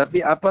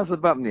 Tetapi apa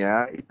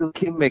sebabnya itu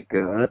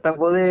kingmaker tak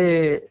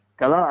boleh,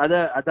 kalau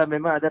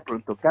memang ada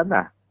peruntukan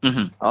lah.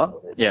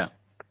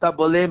 Tak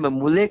boleh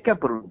memulihkan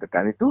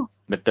peruntukan itu.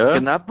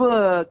 Betul.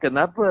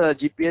 Kenapa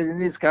GPS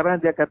ini sekarang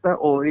dia kata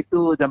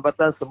itu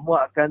jambatan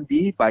semua akan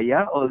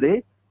dibayar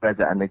oleh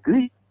kerajaan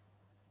negeri.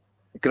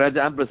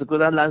 Kerajaan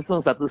Persekutuan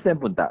langsung 1 sen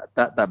pun tak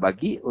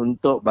bagi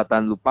untuk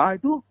Batan Lupa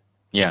itu.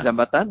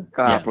 Jambatan,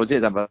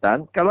 projek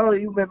jambatan. Kalau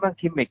you memang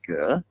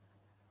kingmaker,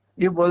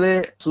 you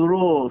boleh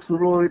suruh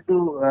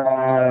itu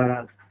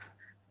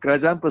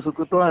kerajaan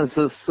persekutuan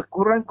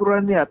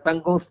sekurang-kurangnya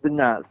tanggung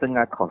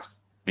setengah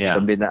kos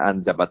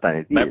pembinaan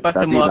jabatan itu. Berapa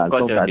semua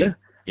kos ini?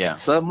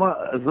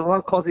 Semua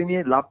kos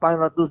ini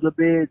 800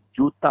 lebih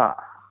juta.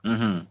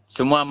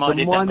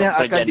 Semuanya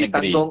akan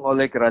ditanggung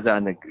oleh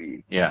kerajaan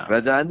negeri.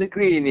 Kerajaan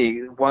negeri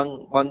ini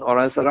wang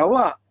orang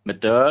Sarawak.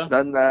 Betul.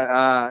 Dan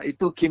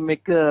itu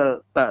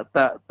kingmaker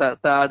tak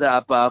ada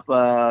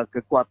apa-apa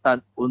kekuatan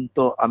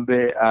untuk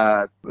ambil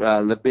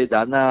lebih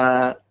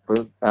dana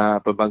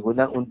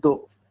pembangunan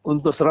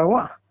untuk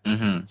Sarawak.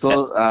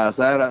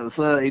 Saya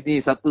rasa ini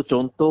satu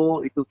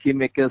contoh, itu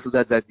kingmaker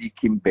sudah jadi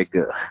king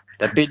beggar.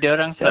 Tapi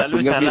diorang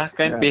selalu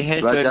salahkan PH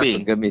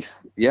Suhaib.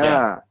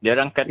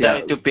 Diorang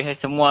kata itu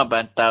PH semua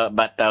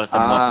batal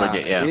semua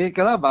projek.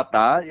 Kalau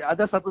batal,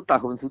 ada 1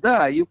 tahun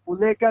sudah. You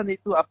pulihkan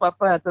itu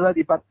apa-apa yang telah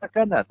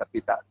dibatalkan,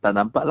 tapi tak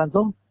nampak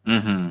langsung.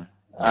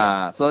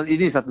 So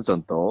ini satu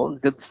contoh.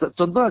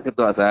 Contoh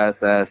kedua saya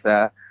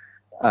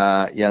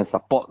yang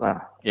support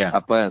lah.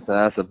 Apa yang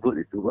saya sebut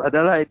itu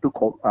adalah itu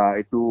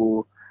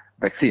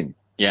vaksin.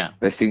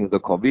 Vaksin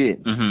untuk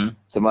COVID.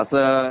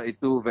 Semasa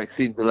itu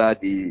vaksin telah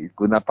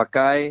diguna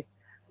pakai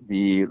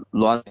di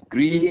luar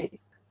negeri,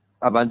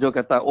 Abang Jo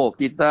kata,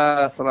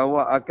 kita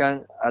Sarawak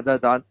akan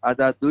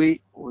ada duit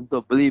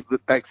untuk beli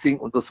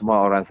vaksin untuk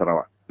semua orang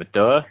Sarawak.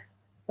 Betul.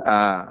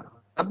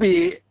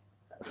 Tapi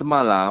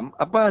semalam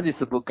apa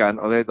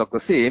disebutkan oleh Dr.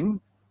 Sim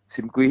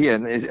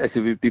Kuihian,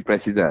 SVP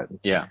Presiden.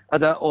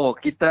 Ada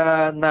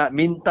kita nak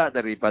minta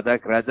daripada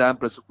kerajaan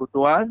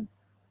persekutuan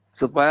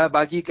supaya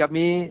bagi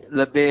kami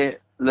lebih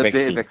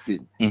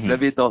vaksin,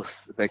 lebih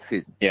dos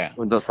vaksin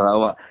untuk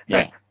Sarawak.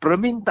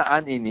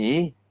 Permintaan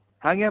ini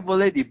hanya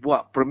boleh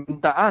dibuat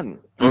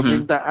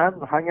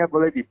hanya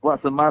boleh dibuat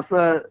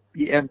semasa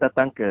PM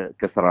datang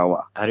ke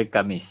Sarawak. Hari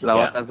Khamis.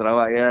 Lawatan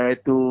Sarawak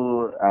iaitu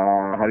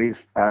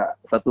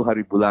 1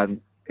 hari bulan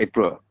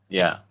April.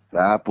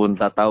 Saya pun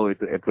tak tahu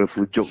itu April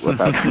Fujuk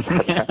atau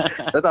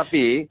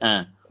tetapi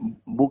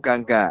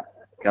bukankah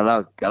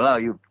kalau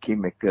you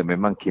kingmaker,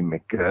 memang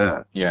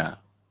kingmaker.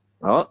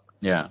 Oh,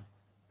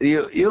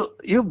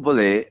 you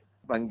boleh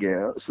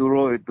panggil,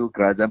 suruh itu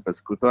kerajaan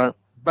persekutuan,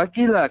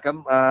 bagilah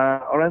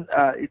orang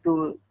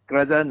itu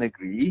kerajaan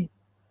negeri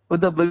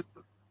untuk beli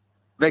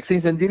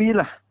vaksin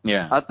sendirilah.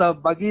 Atau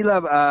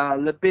bagilah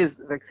lebih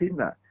vaksin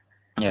lah.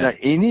 Nah,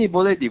 ini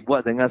boleh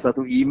dibuat dengan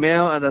satu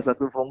email, ada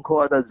satu phone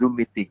call, ada Zoom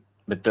meeting.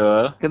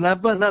 Betul.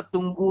 Kenapa nak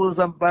tunggu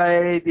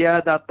sampai dia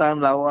datang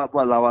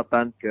buat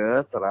lawatan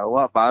ke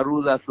Sarawak,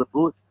 barulah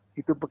sebut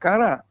itu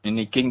perkara.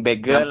 Ini King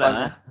Beggar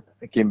lah.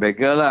 King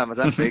Beggar lah,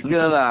 macam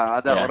Beggar lah.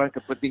 Ada orang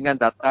kepentingan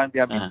datang,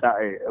 dia minta,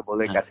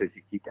 boleh kasih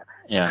sikit.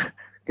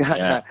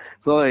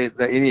 So,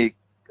 ini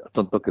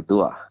contoh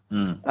kedua.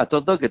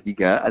 Contoh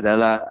ketiga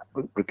adalah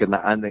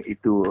berkenaan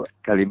itu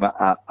kalimat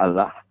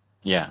Allah.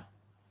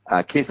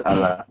 Kes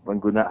Allah,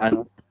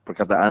 penggunaan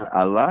perkataan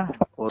Allah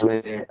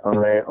oleh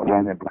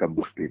orang yang bukan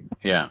Muslim.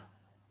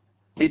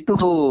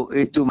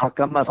 Itu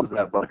mahkamah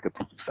sudah buat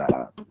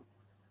keputusan.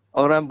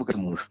 Orang bukan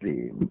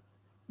Muslim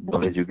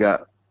boleh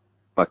juga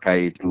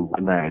pakai itu,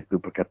 guna itu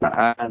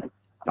perkataan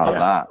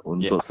Allah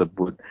untuk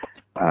sebut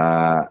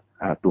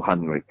Tuhan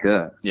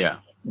mereka.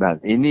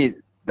 Dan ini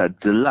dah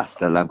jelas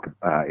dalam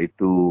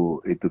itu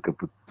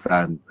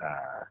keputusan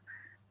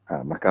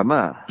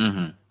mahkamah.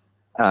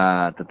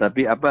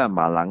 Tetapi apa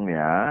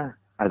malangnya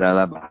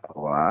adalah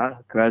bahawa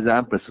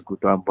kerajaan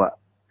persekutuan buat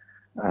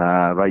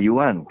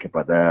rayuan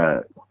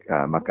kepada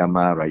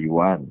mahkamah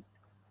rayuan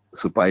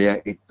supaya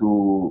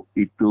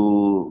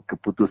itu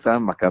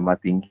keputusan mahkamah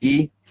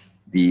tinggi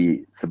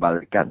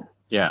disebalikkan.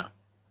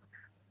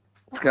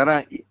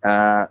 Sekarang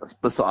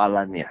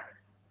persoalannya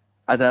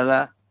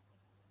adalah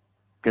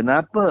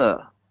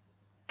kenapa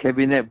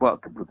kabinet buat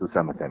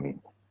keputusan macam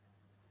ini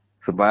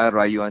supaya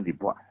rayuan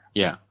dibuat.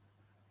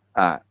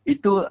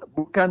 Itu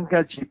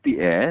bukankah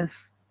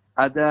GPS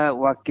ada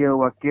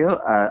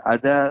wakil-wakil,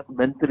 ada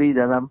menteri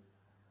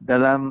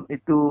dalam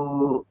itu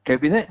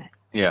kabinet?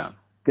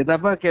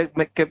 Kenapa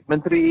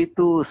menteri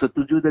itu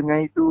setuju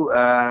dengan itu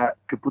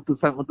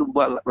keputusan untuk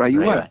buat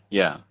rayuan?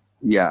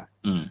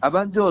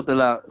 Abang Jo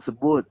telah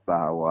sebut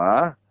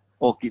bahawa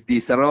di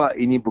Sarawak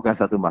ini bukan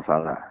satu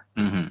masalah.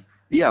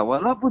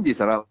 Walaupun di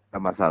Sarawak ada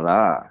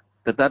masalah,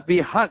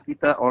 tetapi hak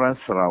kita orang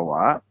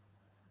Sarawak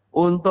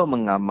untuk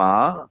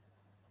mengamal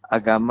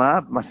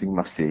agama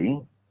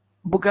masing-masing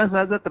bukan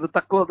saja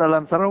tertakluk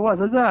dalam Sarawak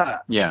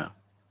saja.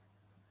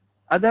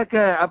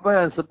 Adakah apa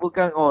yang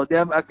sebutkan,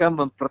 dia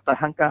akan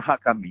mempertahankan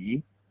hak kami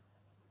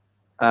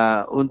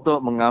untuk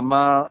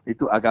mengamal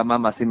itu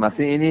agama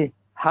masing-masing ini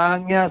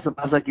hanya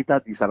semasa kita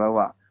di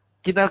Sarawak.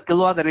 Kita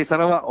keluar dari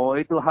Sarawak,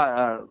 itu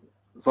hak,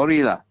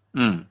 sorry lah.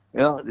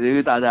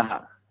 Jadi tak ada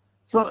hak.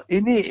 So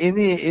ini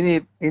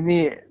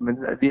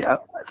menjadi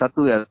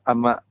satu yang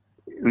amat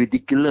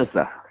ridiculous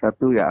lah.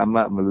 Satu yang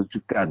amat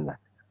melucukan lah.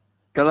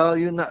 Kalau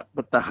you nak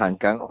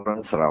pertahankan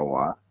orang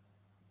Sarawak,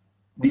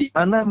 di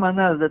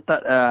mana-mana letak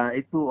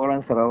itu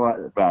orang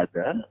Sarawak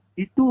berada,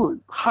 itu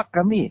hak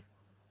kami.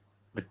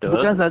 Betul.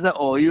 Bukan saja,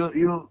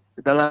 you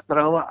dalam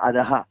Sarawak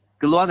ada hak.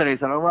 Keluar dari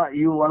Sarawak,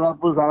 you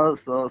walaupun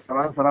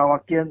seorang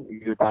Sarawakian,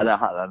 you tak ada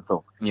hak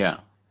langsung.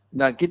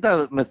 Dan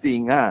kita mesti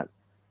ingat,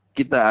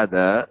 kita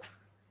ada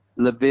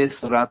lebih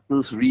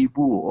 100,000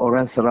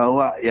 orang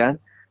Sarawak yang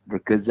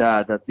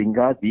bekerja atau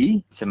tinggal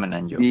di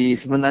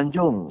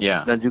Semenanjung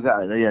dan juga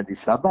ada yang di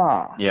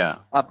Sabah.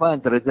 Apa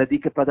yang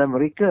terjadi kepada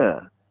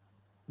mereka?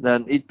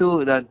 Dan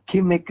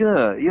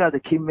kingmaker, you are the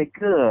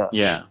kingmaker.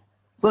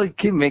 So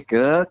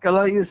kingmaker,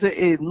 kalau you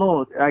say,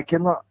 no, I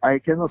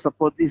cannot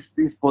support this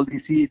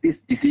policy, this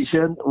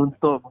decision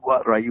untuk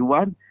buat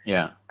rayuan.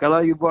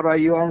 Kalau you buat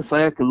rayuan,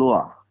 saya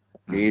keluar.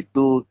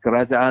 Itu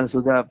kerajaan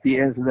sudah,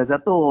 PN sudah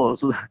jatuh,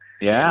 sudah.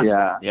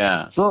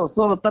 So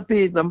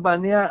tapi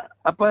tampaknya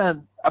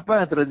apa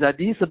yang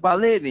terjadi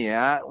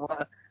sebaliknya,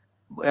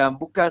 yang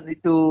bukan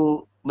itu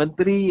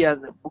menteri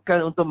yang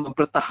bukan untuk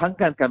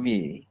mempertahankan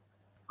kami.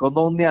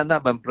 Kononnya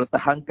nak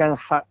mempertahankan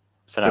hak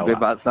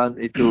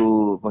kebebasan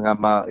itu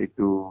mengamal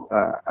itu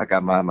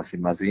agama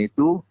masing-masing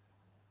itu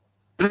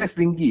stres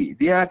tinggi.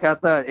 Dia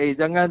kata,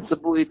 jangan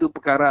sebut itu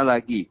perkara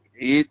lagi.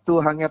 Itu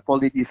hanya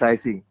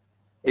politicizing.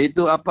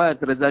 Itu apa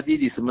yang terjadi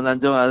di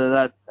Semenanjung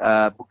adalah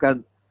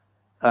bukan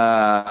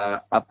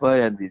apa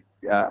yang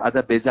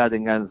ada beza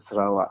dengan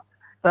Sarawak.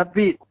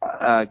 Tapi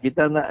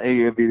kita nak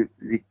be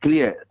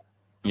clear.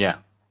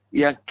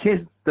 Yang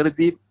kes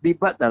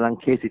terlibat dalam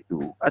kes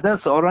itu ada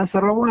seorang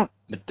Sarawak.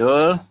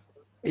 Betul.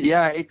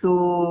 Itu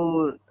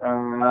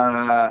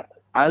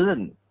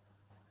Alan.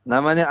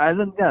 Namanya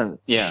Alan kan?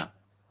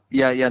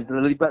 Yang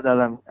terlibat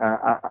dalam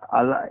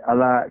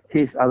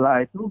kes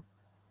Allah itu,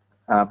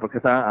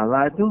 perkataan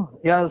Allah itu,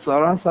 yang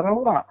seorang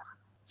Sarawak.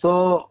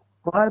 So,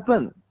 what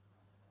happened?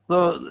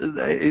 So,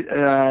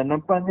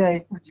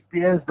 nampaknya itu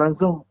GPS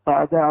langsung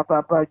tak ada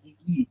apa-apa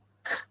gigi.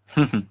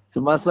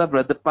 Semasa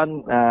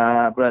berdepan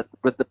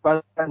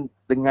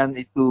dengan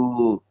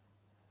itu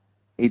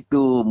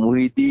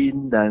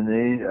Muhyiddin dan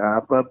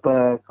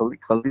apa-apa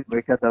kolik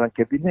mereka dalam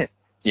kabinet.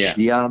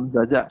 Diam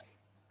saja,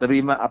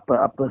 terima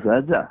apa-apa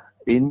saja.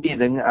 Ini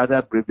dengan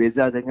ada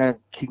berbeza dengan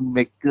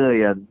kingmaker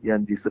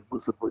yang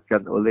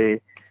disebut-sebutkan oleh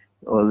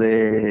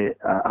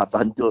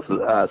Abang Jo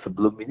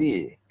sebelum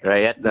ini.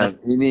 Rakyat. Dan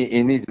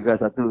ini juga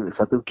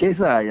satu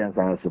kisah yang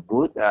saya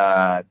sebut,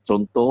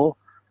 contoh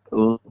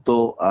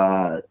untuk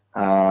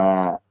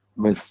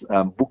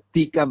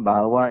buktikan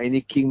bahawa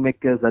ini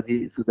kingmaker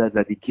sudah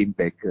jadi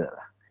kingmaker.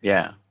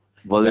 Ya.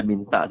 Boleh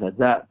minta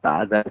saja, tak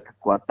ada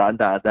kekuatan,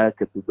 tak ada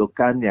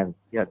kedudukan yang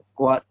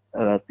kuat,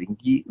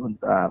 tinggi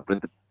untuk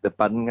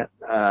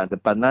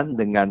depanan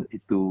dengan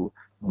itu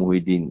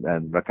Muhyiddin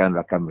dan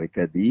rakan-rakan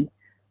mereka di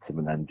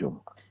Semenanjung.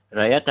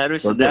 Rakyat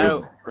harus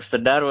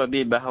sedar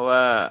Wabi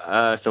bahawa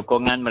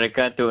sokongan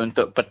mereka tu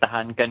untuk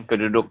pertahankan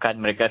kedudukan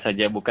mereka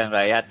saja, bukan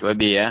rakyat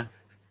Wabi ya.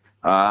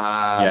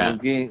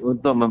 Mungkin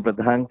untuk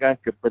mempertahankan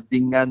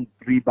kepentingan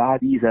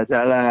pribadi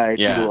sajalah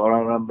itu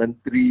orang-orang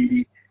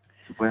menteri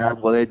supaya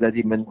boleh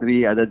jadi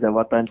menteri, ada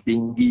jawatan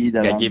tinggi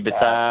dalam gaji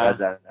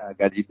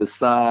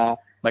besar.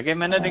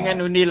 Bagaimana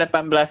dengan undi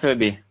 18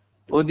 Wabi?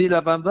 Undi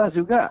 18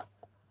 juga.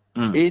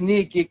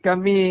 Ini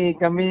kami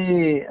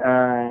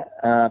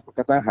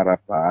Perkataan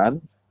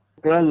Harapan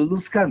telah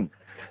luluskan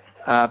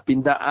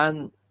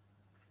pindaan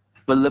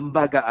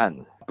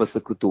perlembagaan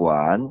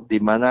persekutuan di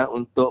mana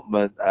untuk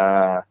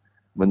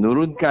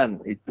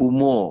menurunkan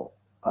umur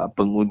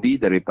pengundi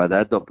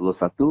daripada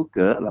 21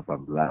 ke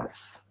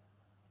 18.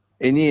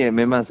 Ini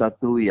memang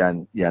satu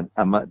yang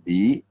amat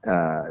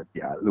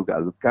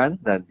dialuk-alukan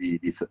dan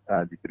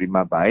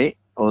diterima baik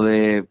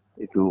oleh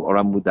itu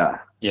orang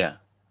muda. Ya.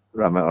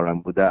 Ramai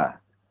orang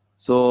muda.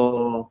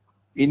 So,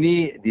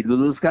 ini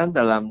diluluskan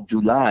dalam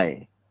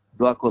Julai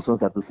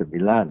 2019.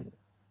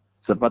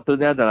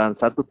 Sepatutnya dalam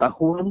 1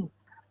 tahun,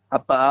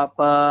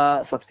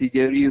 apa-apa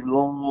subsidiary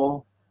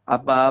law,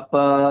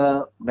 apa-apa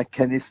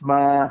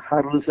mekanisme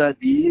harus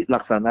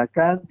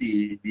dilaksanakan,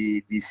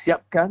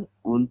 disiapkan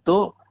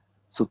untuk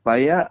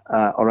supaya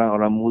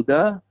orang-orang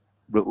muda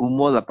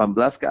berumur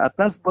 18 ke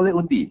atas boleh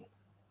undi.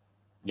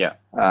 Ya.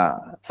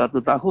 1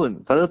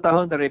 tahun. 1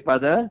 tahun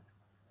daripada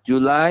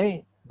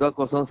Julai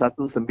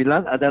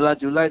 2019 adalah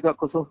Julai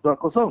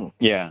 2020.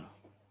 Ya.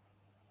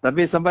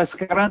 Tapi sampai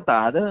sekarang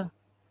tak ada.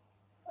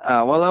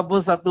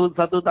 Walaupun satu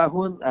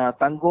tahun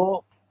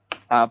tangguh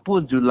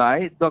pun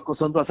Julai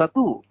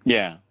 2021.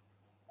 Ya.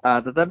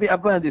 Tetapi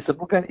apa yang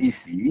disebutkan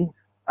isi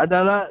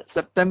adalah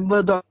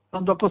September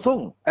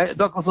 2022.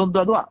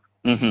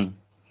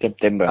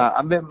 September.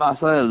 Ambil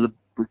masa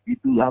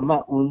begitu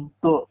lama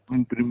untuk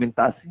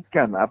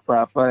implementasikan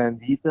apa-apa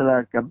yang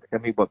telah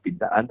kami buat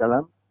pindaan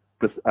dalam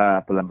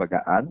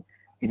perlembagaan.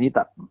 Ini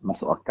tak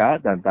masuk akal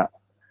dan tak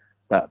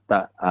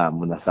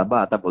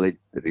munasabah, tak boleh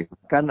diterima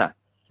lah.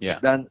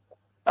 Ya. Dan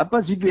apa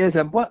GPS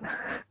yang buat?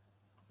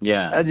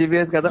 Ya.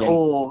 GPS kata,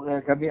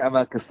 kami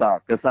amat kesal.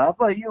 Kesal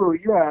apa? You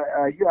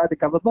are the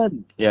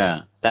government.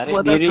 Ya. Tarik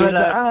diri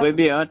lah.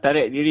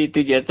 Tarik diri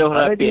tu jatuh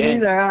lah. Tarik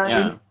diri lah.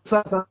 Ya.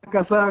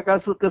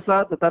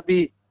 Kesal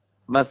tetapi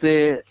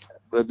masih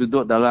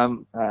duduk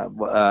dalam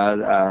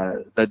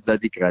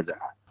jadi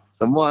kerajaan.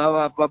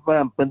 Semua apa-apa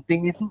yang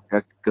penting itu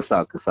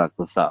kesal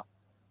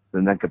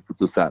tentang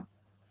keputusan.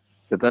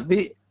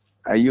 Tetapi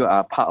you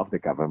are part of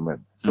the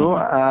government. So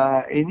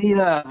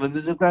inilah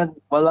menunjukkan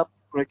walaupun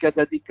mereka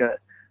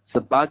jadi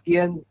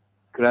sebahagian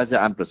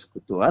kerajaan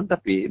persekutuan,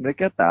 tapi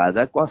mereka tak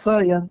ada kuasa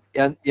yang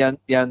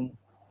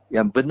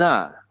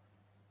benar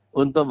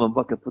untuk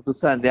membuat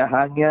keputusan. Dia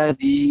hanya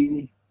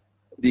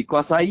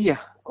dikuasai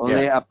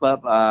oleh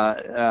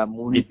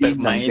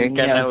Muhyiddin dan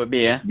gengnya.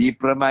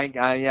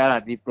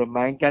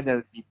 Dipermainkan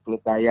dan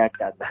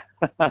diperdayakan.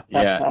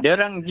 Ya, dia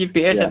orang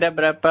GPS ada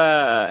berapa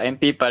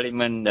MP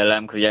Parlimen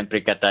dalam kerajaan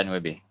perikatan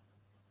Wabi?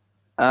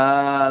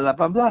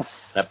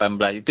 18.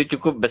 18. Itu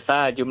cukup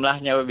besar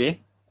jumlahnya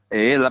Wabi?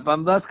 18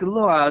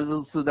 keluar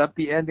sudah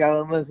PN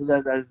government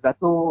sudah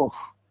jatuh.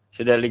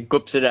 Sudah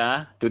lingkup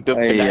sudah, tutup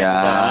kedai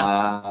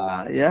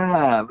sudah. Ya,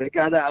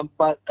 mereka ada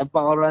 4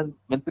 orang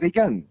menteri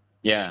kan?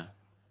 Ya.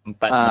 4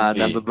 menteri.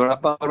 Dan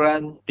beberapa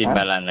orang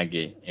timbalan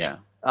lagi,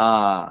 ya.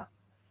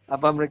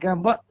 Apa mereka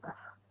buat?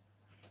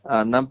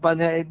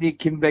 Nampaknya ini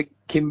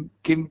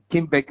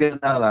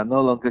kingmaker lah, no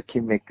longer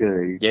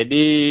kingmaker.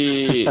 Jadi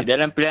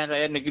dalam pilihan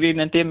rakyat negeri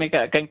nanti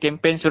mereka akan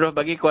kempen suruh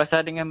bagi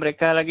kuasa dengan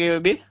mereka lagi,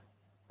 Wabi?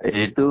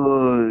 Itu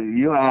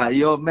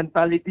your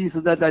mentality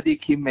sudah jadi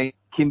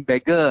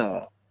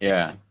kingmaker.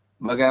 Ya.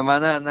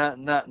 Bagaimana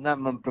nak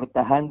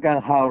mempertahankan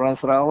hak orang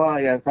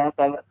Sarawak yang saya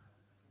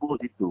sebut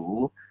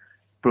itu?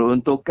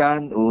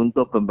 Peruntukan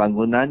untuk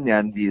pembangunan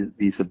yang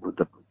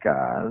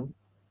disebut-sebutkan,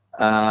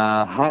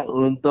 hak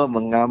untuk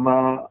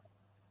mengamal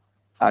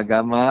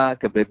agama,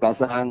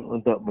 kebebasan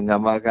untuk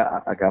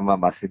mengamalkan agama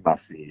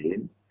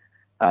masing-masing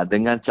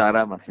dengan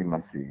cara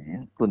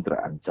masing-masing pun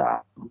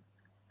terancam.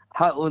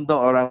 Hak untuk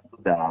orang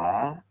muda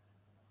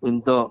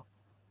untuk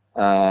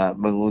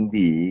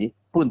mengundi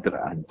pun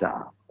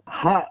terancam.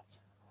 Hak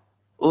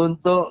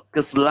untuk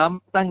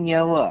keselamatan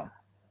nyawa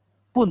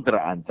pun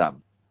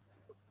terancam.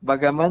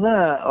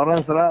 Bagaimana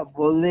orang Sarawak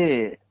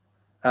boleh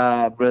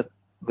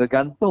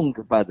bergantung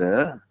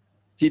kepada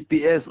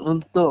GPS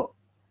untuk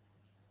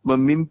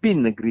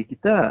memimpin negeri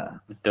kita.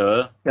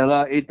 Betul.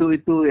 Kalau itu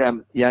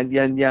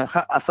yang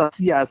hak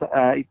asasi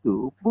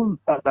itu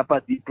pun tak dapat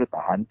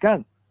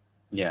dipertahankan.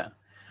 Ya.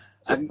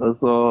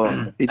 So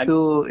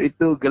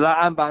itu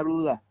gelaan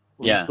barulah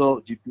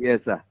untuk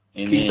GPS lah.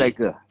 Ini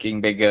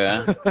King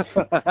Bagger.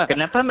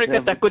 Kenapa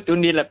mereka takut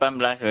undi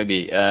 18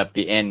 lebih?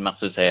 PN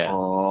maksud saya.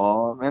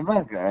 Oh,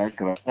 memang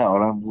kerana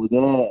orang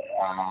muda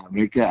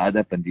mereka ada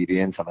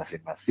pendirian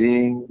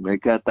masing-masing.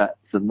 Mereka tak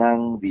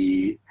senang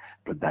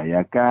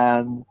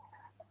diperdayakan,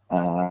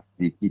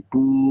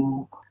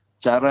 ditipu.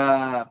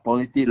 Cara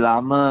politik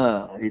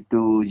lama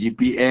itu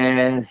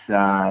GPS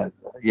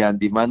yang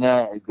di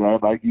mana kalau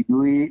bagi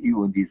duit,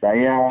 you undi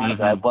saya.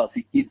 Saya buat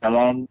sikit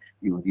salan,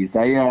 you undi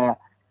saya.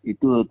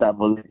 Itu tak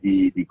boleh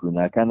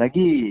digunakan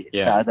lagi.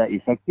 Tak ada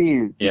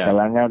efektif di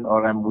kalangan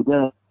orang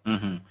muda.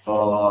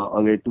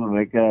 Oleh itu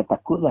mereka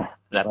takutlah.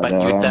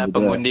 8 juta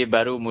pengundi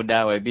baru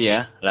muda YB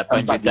ya.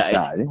 8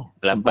 juta.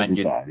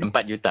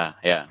 4 juta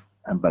ya.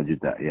 4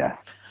 juta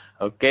ya.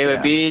 Okey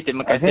YB,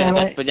 terima kasih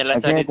atas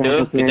penjelasan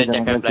itu. Kita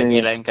cakap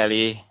lagi lain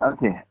kali.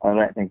 Okey,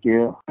 alright, thank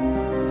you.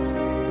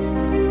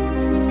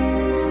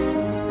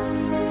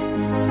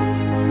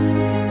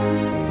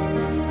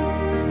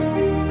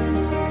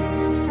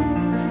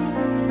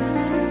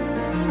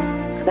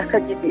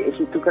 Adakah GPS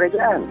itu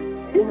kerajaan?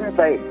 Dengar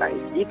baik-baik,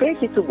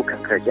 GPS itu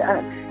bukan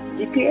kerajaan.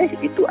 GPS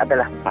itu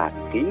adalah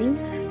parti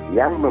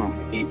yang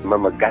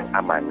memegang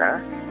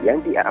amanah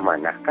yang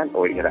diamanahkan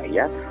oleh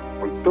rakyat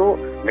untuk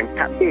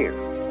mentadbir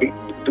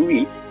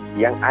duit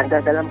yang ada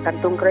dalam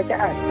kantung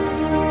kerajaan.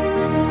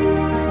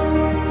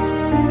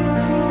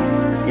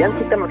 Yang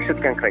kita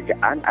maksudkan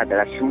kerajaan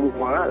adalah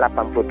semua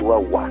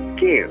 82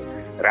 wakil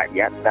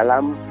rakyat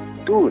dalam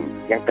DUN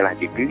yang telah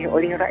dipilih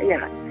oleh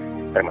rakyat,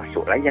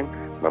 termasuklah yang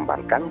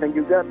membangkang dan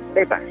juga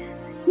bebas.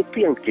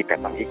 Itu yang kita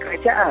panggil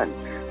kerajaan.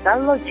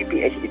 Kalau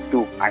GPS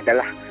itu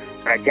adalah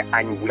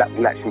kerajaan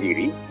bulat-bulat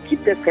sendiri,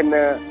 kita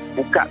kena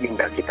buka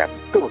minda kita.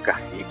 Betulkah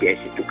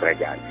GPS itu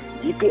kerajaan?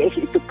 GPS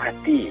itu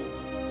parti.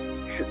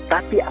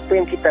 Tapi apa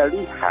yang kita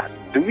lihat,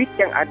 duit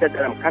yang ada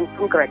dalam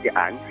kantung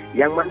kerajaan,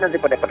 yang mana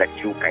daripada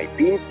cukai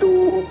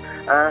pintu,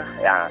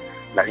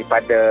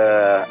 daripada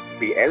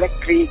bil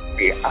elektrik,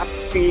 bil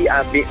api,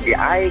 bil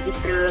air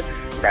kita,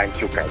 dan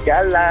cukai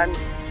jalan,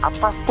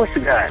 apa-apa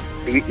segala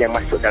duit yang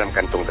masuk dalam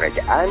kantong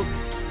kerajaan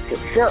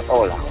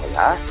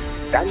seolah-olah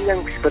dan yang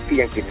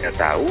seperti yang kita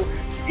tahu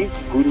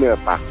diguna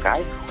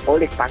pakai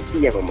oleh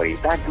parti yang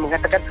memerintah dan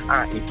mengatakan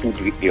itu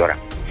duit diorang,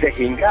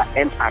 sehingga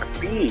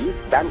MRP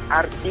dan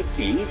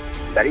RTP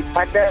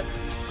daripada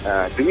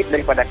duit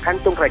daripada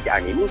kantong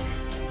kerajaan ini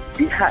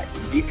pihak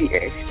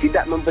GPS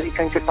tidak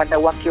memberikan kepada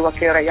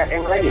wakil-wakil rakyat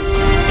yang lain.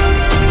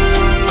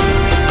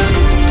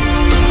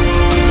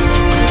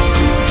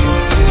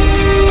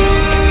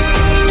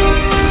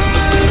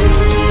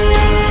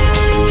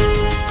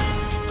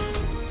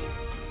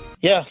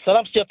 Ya,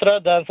 salam sejahtera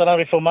dan salam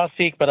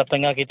reformasi kepada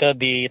pendengar kita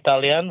di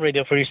talian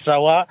Radio Free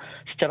Sarawak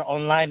secara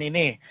online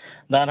ini.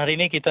 Dan hari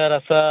ini kita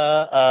rasa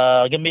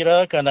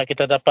gembira kerana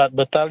kita dapat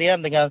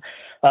bertalian dengan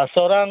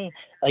seorang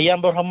yang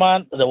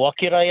berhormat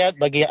wakil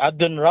rakyat bagi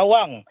Adun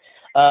Rawang,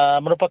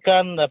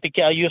 merupakan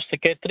PKR Youth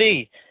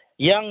Secretary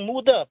yang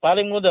muda,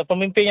 paling muda,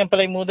 pemimpin yang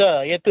paling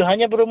muda, iaitu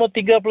hanya berumur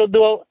 32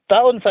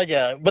 tahun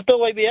saja.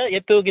 Betul YB ya?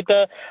 Iaitu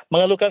kita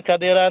mengeluhkan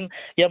kehadiran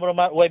yang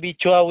berhormat YB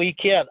Chua Wee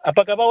Kiat.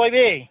 Apa khabar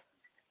YB?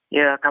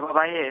 Ya, khabar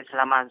baik.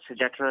 Selamat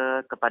sejahtera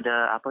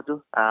kepada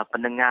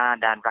pendengar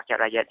dan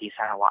rakyat-rakyat di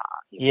Sarawak.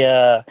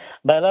 Ya,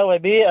 baiklah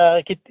YB.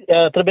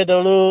 Terlebih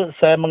dahulu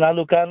saya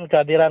mengalukan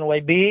kehadiran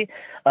YB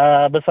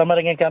bersama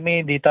dengan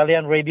kami di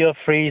talian Radio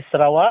Free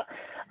Sarawak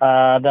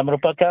dan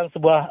merupakan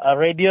sebuah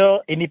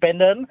radio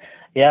independen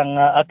yang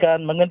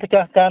akan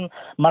mengetengahkan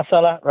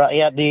masalah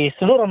rakyat di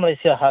seluruh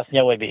Malaysia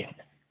khasnya YB.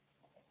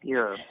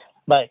 Ya.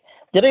 Baik.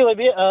 Jadi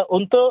YB,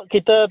 untuk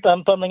kita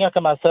tanpa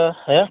mendengarkan masa,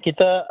 ya,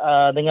 kita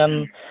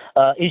dengan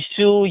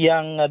isu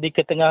yang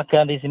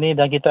diketengahkan di sini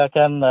dan kita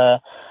akan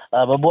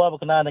berbual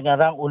berkenaan dengan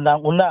rang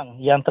undang-undang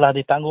yang telah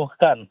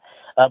ditangguhkan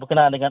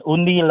berkenaan dengan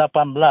undi 18.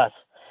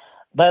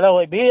 Baiklah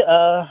YB,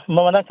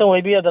 memandangkan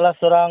YB adalah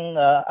seorang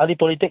ahli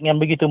politik yang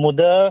begitu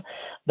muda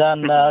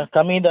dan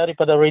kami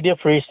daripada Radio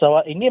Free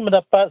Sarawak ini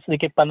mendapat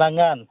sedikit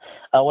pandangan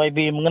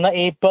YB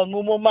mengenai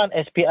pengumuman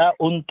SPR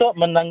untuk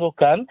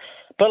menangguhkan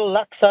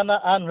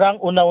pelaksanaan rang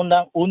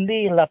undang-undang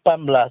undi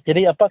 18.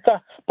 Jadi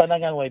apakah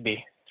pandangan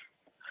YB?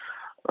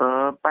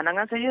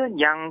 Pandangan saya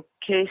yang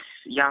kes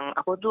yang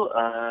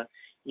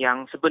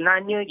yang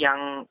sebenarnya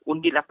yang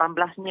undi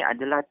 18 ni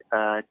adalah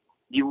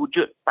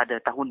diwujud pada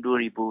tahun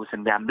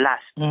 2019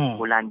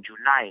 bulan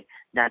Julai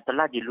dan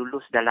telah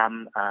dilulus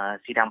dalam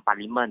sidang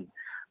parlimen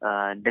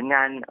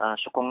dengan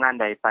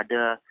sokongan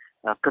daripada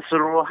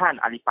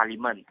keseluruhan ahli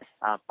parlimen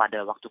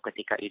pada waktu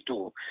ketika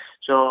itu.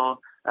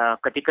 So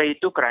ketika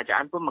itu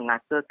kerajaan pun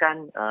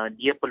mengatakan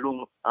dia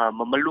perlu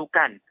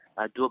memerlukan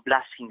 12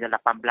 hingga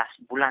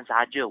 18 bulan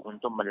sahaja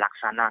untuk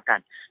melaksanakan.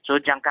 So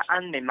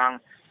jangkaan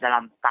memang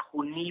dalam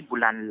tahun ni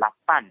bulan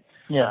 8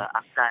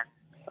 akan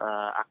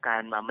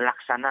akan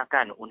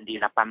melaksanakan undi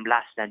 18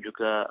 dan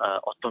juga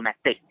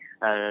automatic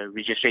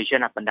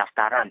registration dan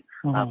pendaftaran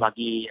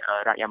bagi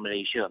rakyat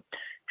Malaysia.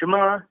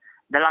 Cuma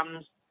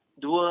dalam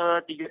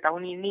 2-3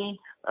 tahun ini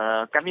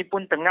kami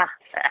pun tengah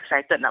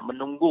excited nak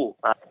menunggu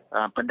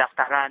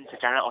pendaftaran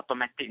secara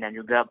automatik dan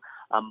juga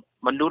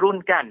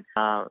menurunkan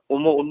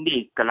umur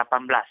undi ke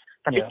 18.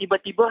 Tapi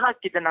tiba-tiba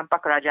kita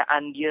nampak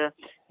kerajaan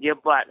dia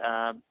buat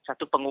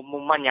satu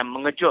pengumuman yang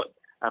mengejut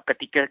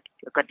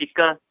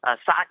ketika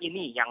saat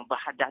ini yang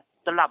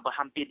telah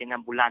berhampir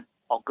dengan bulan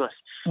Ogos.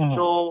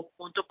 So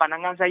untuk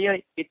pandangan saya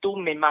itu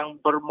memang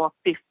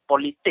bermotif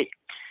politik.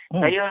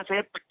 Saya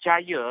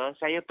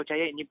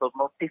percaya ini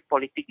bermotif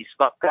politik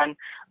disebabkan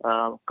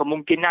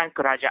kemungkinan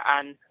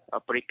kerajaan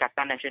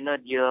Perikatan Nasional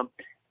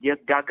dia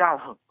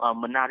gagal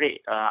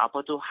menarik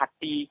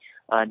hati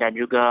dan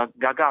juga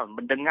gagal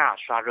mendengar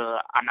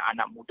suara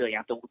anak-anak muda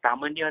yang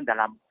terutamanya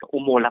dalam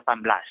umur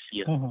 18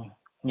 ya.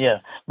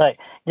 Ya,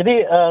 baik.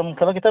 Jadi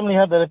kalau kita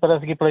melihat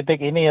daripada segi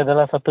politik ini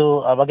adalah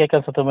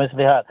bagaikan satu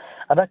muslihat.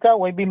 Adakah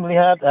YB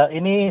melihat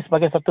ini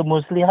sebagai satu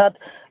muslihat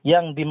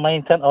yang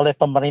dimainkan oleh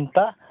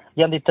pemerintah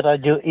yang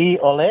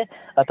diterajui oleh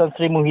Tan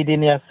Sri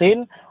Muhyiddin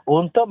Yassin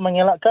untuk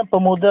mengelakkan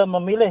pemuda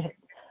memilih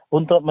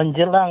untuk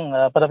menjelang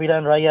pada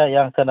pilihan raya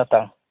yang akan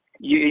datang?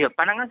 Ya,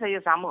 pandangan saya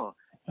sama.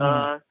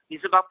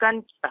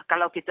 Disebabkan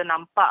kalau kita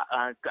nampak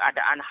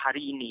keadaan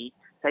hari ini,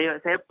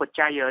 saya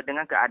percaya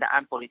dengan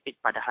keadaan politik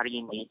pada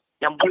hari ini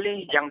yang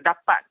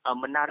dapat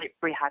menarik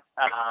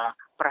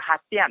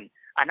perhatian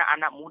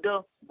anak-anak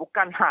muda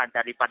bukanlah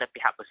daripada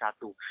pihak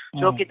Bersatu.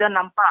 So kita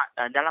nampak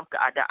dalam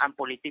keadaan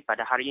politik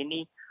pada hari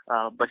ini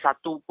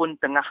Bersatu pun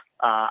tengah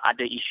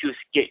ada isu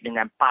sikit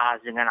dengan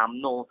PAS, dengan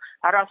UMNO.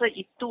 Saya rasa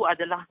itu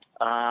adalah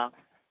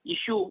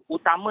isu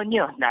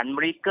utamanya dan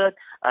mereka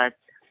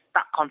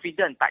tak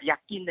confident, tak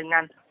yakin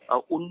dengan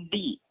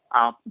undi.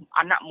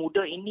 Anak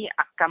muda ini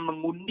akan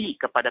mengundi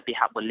kepada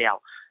pihak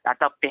beliau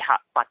atau pihak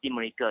parti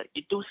mereka.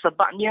 Itu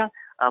sebabnya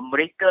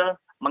mereka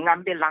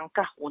mengambil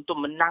langkah untuk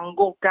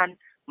menangguhkan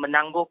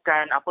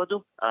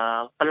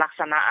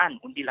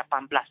pelaksanaan undi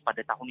 18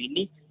 pada tahun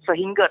ini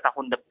sehingga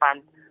tahun depan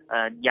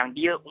yang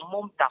dia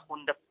umum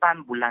tahun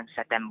depan bulan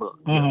September.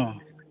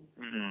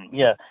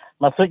 Ya,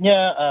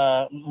 maksudnya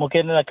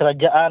mungkin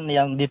kerajaan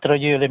yang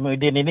diterajui oleh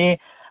Muhyiddin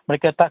ini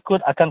mereka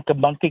takut akan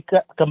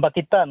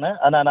kebangkitan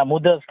anak-anak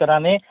muda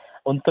sekarang ni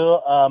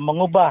untuk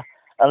mengubah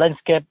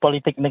landscape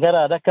politik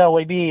negara. Adakah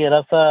YB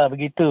rasa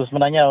begitu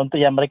sebenarnya untuk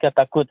yang mereka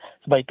takut?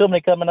 Sebab itu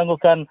mereka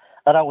menangguhkan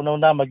arah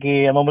undang-undang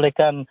bagi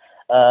membolehkan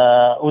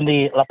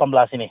undi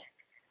 18 ini.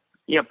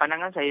 Ya,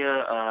 pandangan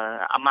saya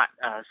amat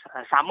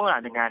sama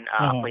dengan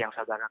apa yang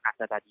saudara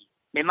kata tadi.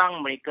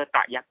 Memang mereka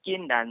tak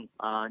yakin dan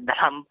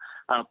dalam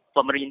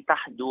pemerintah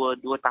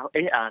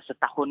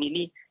setahun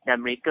ini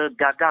dan mereka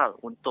gagal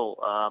untuk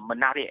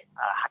menarik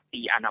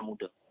hati anak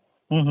muda.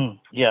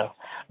 Ya,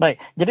 baik.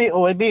 Jadi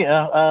YB,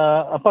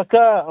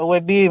 apakah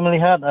YB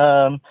melihat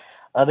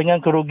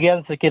dengan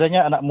kerugian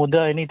sekiranya anak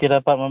muda ini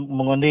tidak dapat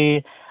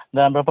mengundi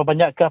dan berapa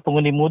banyakkah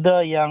pengundi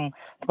muda yang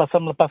terpaksa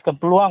melepaskan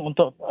peluang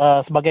untuk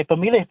sebagai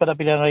pemilih pada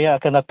pilihan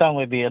raya akan datang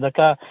YB?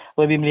 Adakah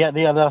YB melihat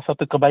dia adalah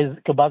satu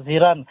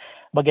kebaziran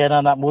bagi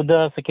anak-anak muda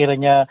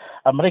sekiranya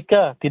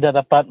mereka tidak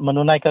dapat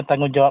menunaikan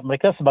tanggungjawab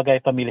mereka sebagai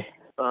pemilih?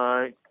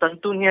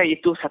 Tentunya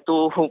itu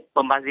satu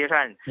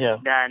pembaziran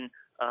dan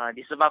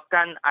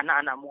disebabkan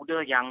anak-anak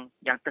muda yang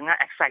tengah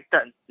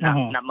excited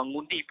nak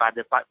mengundi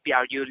pada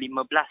PRU 15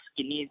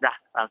 kini dah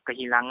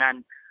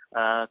kehilangan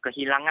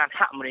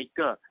hak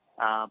mereka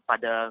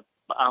pada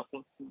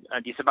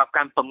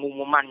disebabkan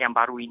pengumuman yang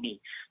baru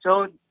ini.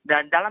 So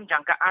dan dalam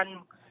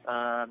jangkaan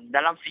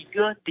dalam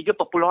figure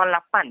 3.8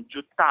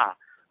 juta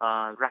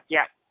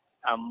rakyat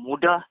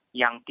muda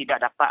yang tidak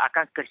dapat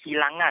akan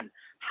kehilangan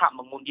hak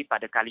mengundi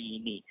pada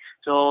kali ini.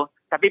 So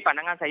tapi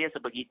pandangan saya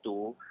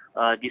sebegitu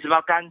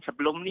disebabkan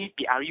sebelum ni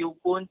PRU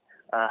pun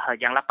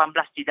yang 18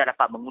 tidak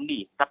dapat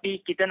mengundi.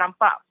 Tapi kita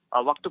nampak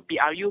waktu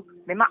PRU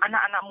memang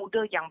anak-anak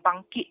muda yang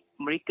bangkit,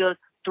 mereka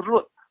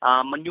turut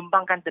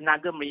menyumbangkan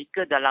tenaga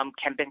mereka dalam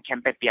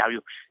kempen-kempen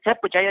PRU. Saya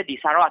percaya di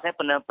Sarawak, saya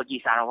pernah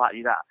pergi Sarawak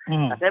juga.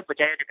 Saya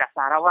percaya dekat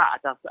Sarawak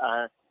atau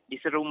di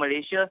seluruh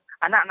Malaysia,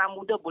 anak-anak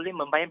muda boleh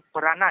membayar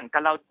peranan.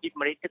 Kalau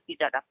mereka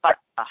tidak dapat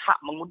hak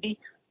mengundi,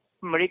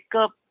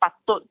 mereka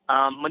patut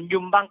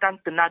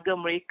menyumbangkan tenaga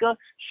mereka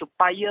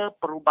supaya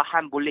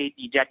perubahan boleh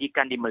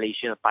dijadikan di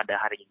Malaysia pada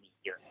hari ini.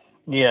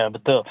 Ya,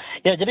 betul.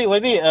 Ya, jadi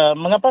YB,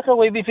 mengapakah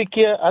YB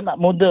fikir anak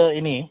muda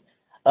ini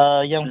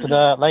yang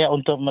sudah layak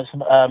untuk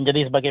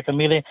menjadi sebagai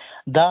pemilih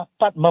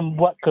dapat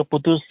membuat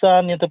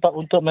keputusan yang tepat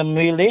untuk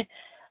memilih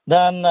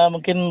dan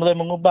mungkin boleh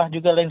mengubah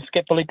juga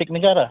landscape politik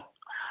negara?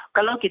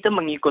 Kalau kita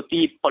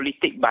mengikuti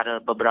politik pada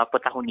beberapa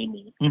tahun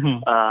ini,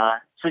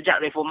 sejak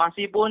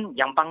reformasi pun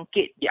yang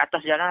bangkit di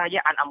atas jalan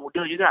raya anak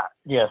muda juga.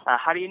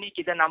 Hari ini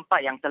kita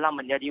nampak yang telah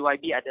menjadi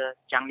YB ada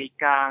Chang Lee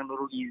Kang,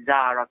 Nurul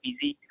Izzah,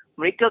 Rafizi.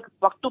 Mereka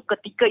waktu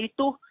ketika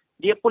itu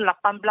dia pun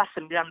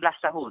 18-19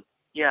 tahun.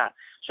 Ya,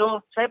 so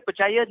saya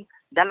percaya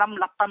dalam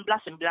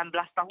 18-19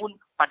 tahun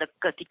pada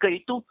ketika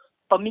itu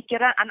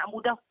pemikiran anak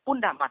muda pun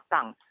dah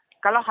matang.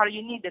 kalau hari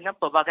ini dengan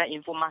pelbagai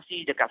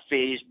informasi dekat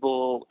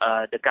Facebook,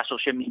 dekat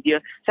social media,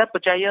 saya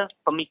percaya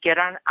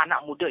pemikiran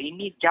anak muda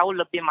ini jauh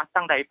lebih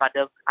matang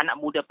daripada anak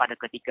muda pada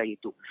ketika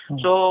itu.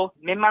 So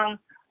memang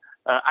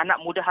anak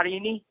muda hari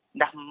ini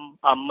dah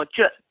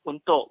mature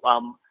untuk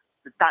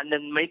dan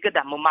mereka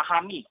dah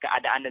memahami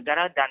keadaan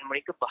negara dan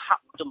mereka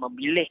berhak untuk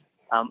memilih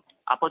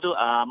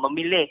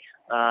memilih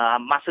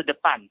masa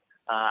depan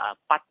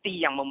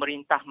parti yang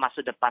memerintah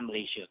masa depan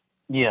Malaysia.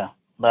 Ya,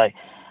 baik.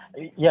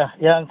 Ya,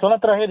 yang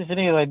soalan terakhir di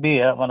sini YB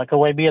ya, manakah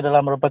YB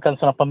adalah merupakan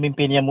seorang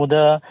pemimpin yang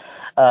muda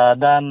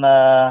dan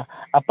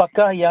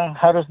apakah yang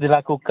harus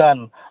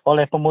dilakukan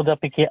oleh pemuda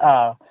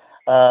PKR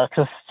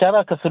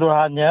secara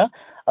keseluruhannya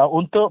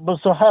untuk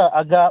berusaha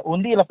agar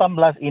undi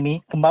 18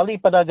 ini kembali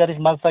pada garis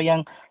masa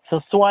yang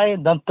sesuai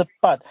dan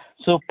tepat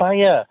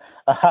supaya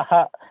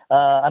hak-hak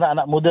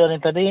anak-anak muda ni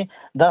tadi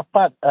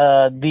dapat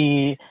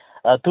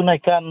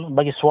tunaikan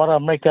bagi suara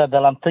mereka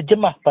dalam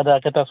terjemah pada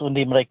kertas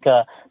undi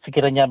mereka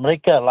sekiranya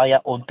mereka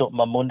layak untuk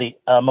mengundi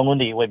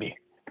YB.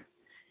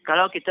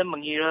 Kalau kita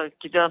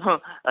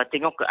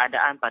tengok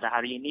keadaan pada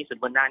hari ini,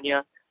 sebenarnya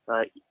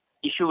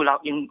isu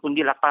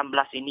undi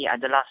 18 ini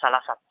adalah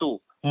salah satu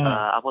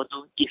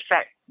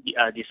efek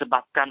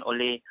disebabkan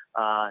oleh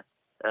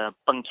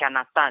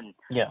pengkhianatan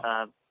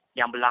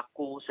yang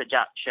berlaku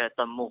sejak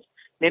Sheraton Move.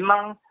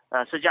 Memang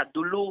sejak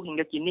dulu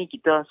hingga kini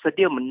kita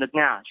sedia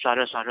mendengar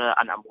suara-suara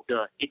anak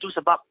muda. Itu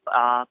sebab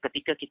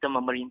ketika kita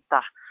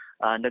memerintah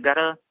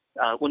negara,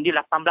 undi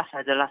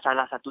 18 adalah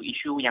salah satu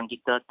isu yang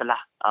kita telah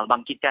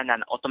bangkitkan dan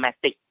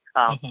automatik.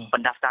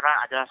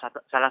 Pendaftaran adalah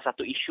salah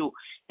satu isu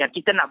yang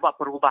kita nak buat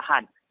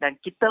perubahan dan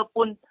kita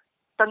pun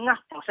tengah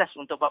proses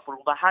untuk buat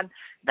perubahan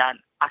dan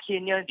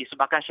akhirnya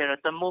disebabkan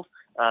Sheraton Move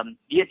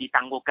dia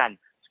ditangguhkan.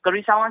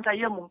 Kerisauan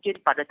saya mungkin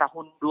pada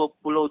tahun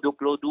 2022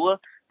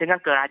 dengan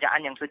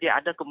kerajaan yang sedia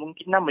ada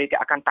kemungkinan mereka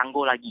akan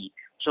tangguh lagi.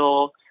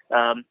 So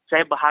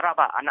saya berharap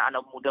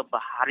anak-anak muda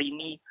hari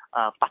ini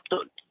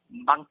patut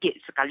bangkit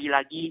sekali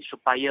lagi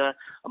supaya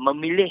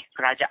memilih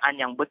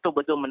kerajaan yang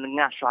betul-betul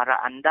mendengar suara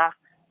anda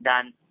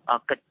dan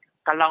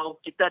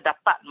kalau kita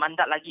dapat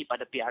mandat lagi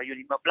pada PRU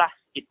 15,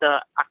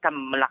 kita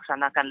akan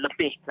melaksanakan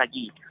lebih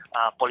lagi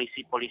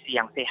polisi-polisi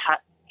yang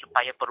sihat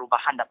supaya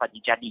perubahan dapat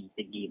dijadi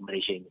di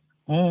Malaysia ini.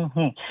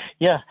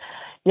 Ya,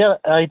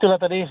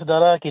 itulah tadi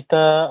saudara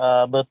kita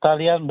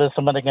bertalian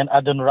bersama dengan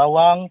Adun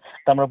Rawang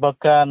dan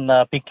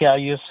merupakan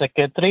PKRU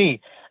Secretary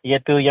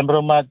iaitu Yang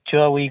Berhormat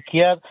Chua Wee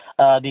Kiat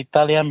di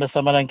talian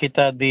bersama dengan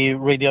kita di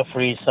Radio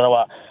Free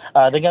Sarawak.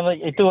 Dengan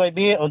itu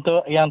YB,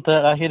 untuk yang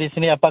terakhir di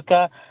sini,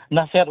 apakah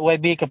nasihat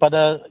YB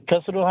kepada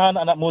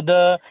keseluruhan anak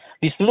muda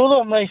di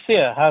seluruh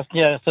Malaysia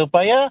khasnya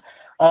supaya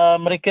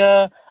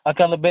mereka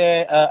akan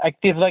lebih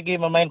aktif lagi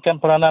memainkan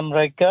peranan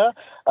mereka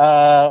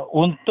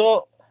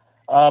untuk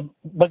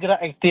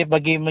bergerak aktif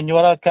bagi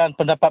menyuarakan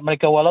pendapat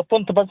mereka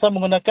walaupun terpaksa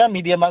menggunakan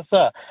media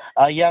massa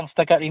yang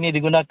setakat ini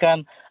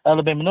digunakan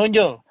lebih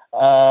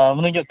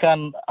menunjukkan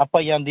apa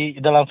yang di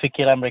dalam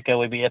fikiran mereka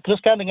YB.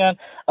 Teruskan dengan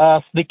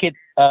sedikit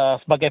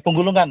sebagai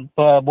penggulungan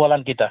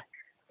perbualan kita.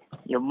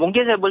 Ya,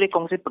 mungkin saya boleh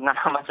kongsi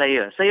pengalaman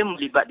saya. Saya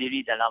melibat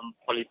diri dalam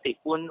politik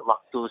pun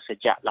waktu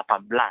sejak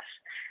 18.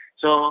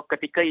 So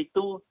ketika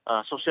itu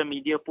sosial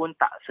media pun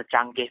tak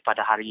secanggih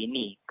pada hari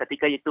ini.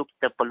 Ketika itu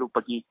kita perlu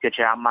pergi ke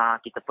ceramah,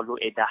 kita perlu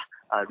edah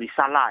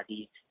risalah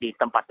di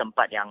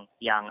tempat-tempat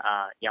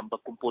yang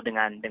berkumpul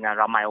dengan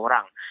ramai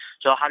orang.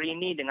 So hari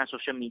ini dengan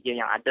sosial media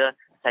yang ada,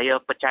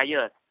 saya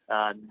percaya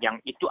yang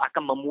itu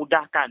akan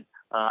memudahkan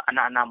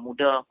anak-anak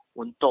muda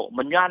untuk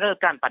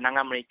menyuarakan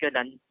pandangan mereka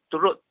dan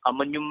turut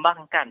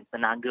menyumbangkan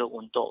tenaga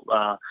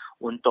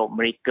untuk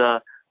mereka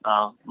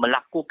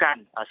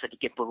melakukan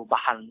sedikit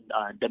perubahan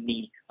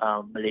demi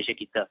Malaysia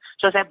kita.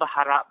 So saya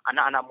berharap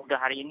anak-anak muda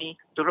hari ini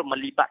turut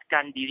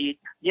melibatkan diri.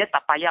 Dia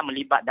tak payah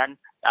melibat dan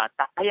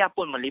tak payah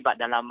pun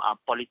melibat dalam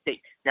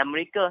politik dan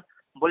mereka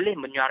boleh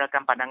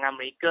menyuarakan pandangan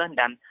mereka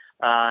dan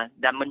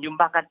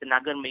menyumbangkan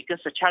tenaga mereka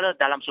secara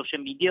dalam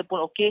sosial media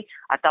pun okey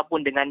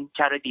ataupun dengan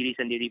cara diri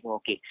sendiri pun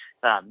okey.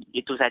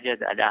 Itu saja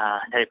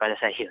daripada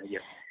saya.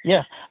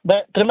 Ya,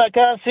 baik. Terima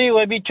kasih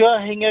YB Chua.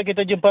 Hingga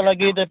kita jumpa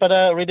lagi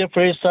daripada Radio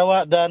Free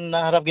Sarawak dan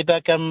harap kita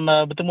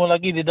akan bertemu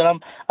lagi di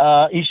dalam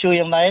isu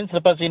yang lain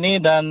selepas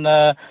ini dan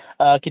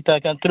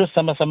kita akan terus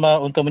sama-sama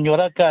untuk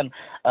menyuarakan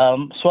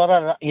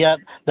suara rakyat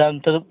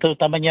dan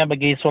terutamanya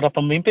bagi suara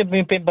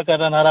pemimpin-pemimpin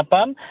Pakatan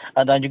Harapan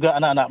dan juga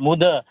anak-anak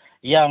muda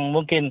yang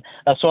mungkin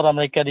suara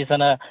mereka di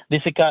sana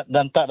disikat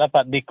dan tak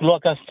dapat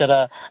dikeluarkan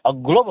secara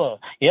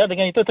global. Ya,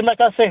 dengan itu terima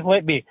kasih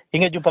YB.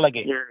 Hingga jumpa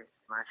lagi. Ya,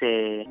 terima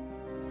kasih.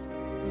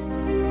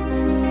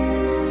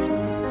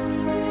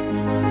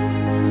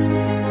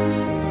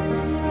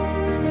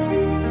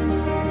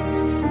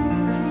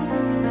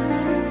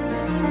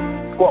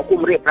 Aku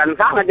beri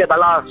peransang aja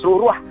kalau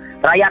seluruh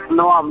rakyat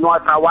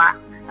menua Sarawak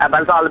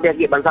bangsa lebih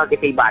lagi bangsa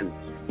Ketiban.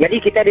 Jadi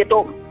kita dia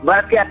tu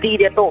berhati-hati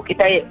dia tu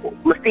kita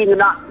mesti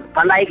nak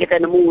pandai kita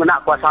nemu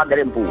nak kuasa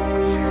dari empu.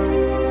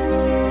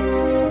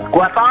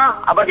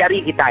 Kuasa apa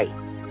jari kita.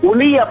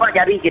 Uli apa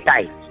jari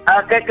kita.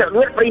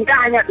 Duit perintah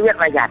hanya duit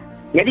rakyat.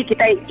 Jadi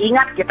kita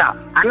ingat kita.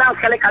 Anak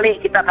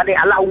sekali-kali kita tadi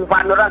Allah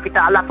umpan orang,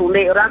 kita Allah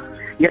tulik orang.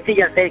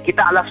 Jadi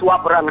kita Allah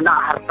suap orang nak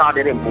harta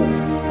dari rempu.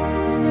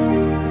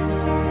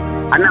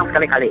 Anak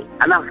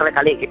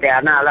sekali-kali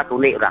kita anak Allah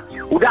tulik orang.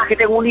 Udah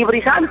kita ngundi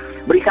berisan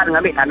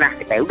ngambil tanah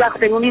kita. Udah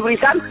kita ngundi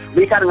berisan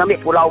ngambil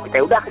pulau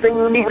kita. Udah kita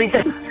ngundi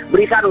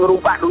berisan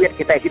ngerubah duit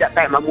kita. Tidak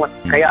tahu mamut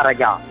kaya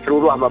raja.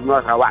 Seluruh benua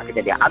Sarawak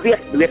kita dia. Habis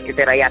duit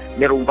kita rakyat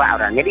dirubah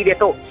orang. Jadi dia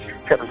tu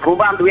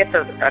serubah duit,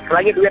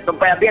 selagi duit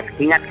sampai habis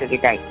ingat ke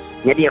kita.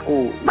 Jadi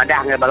aku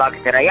madah dengan bala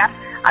kita rakyat.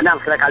 Anak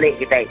sekali-kali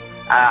kita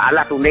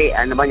Allah tulik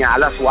namanya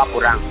Allah suap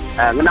orang.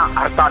 Ngena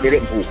harta diri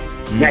empu.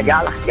 Ni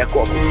ajalah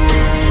jago aku.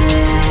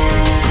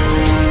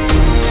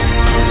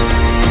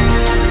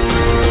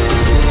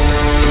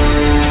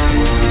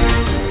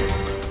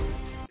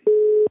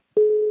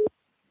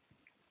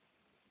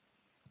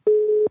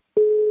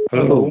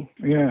 Halo.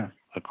 Ya.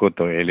 Aku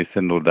tu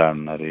Ellison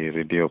Ludan dari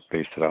Radio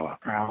Play Sarawak.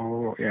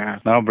 Oh, ya.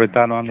 Nama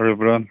berita Nuan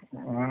Rebron.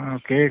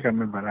 Okey,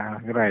 kami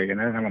barang gerai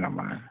kena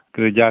nama-nama.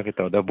 Kerja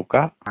kita udah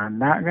buka?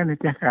 Anak kan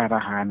itu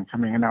kearahan.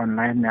 Kami kena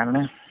online ya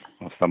lah.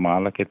 Oh, sama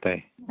lah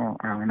kita. Oh,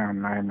 kena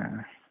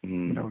online.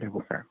 Dah boleh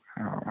buka.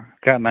 Oh.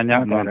 Kak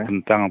nanya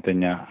tentang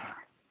tanya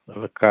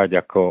reka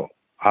jako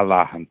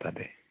Allah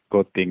tadi.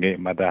 Kau tinggi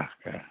madah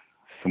ke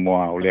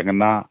semua boleh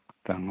kena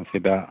tang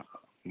sida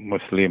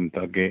Muslim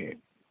tadi.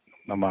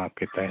 Nama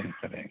kita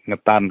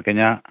ngetan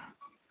kenya.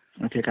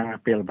 Okey, Kang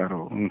Apel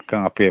baru.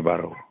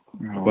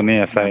 Aku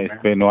ni saya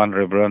Nuan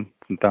Rebron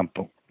tentang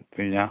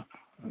punya.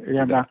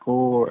 Ya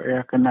aku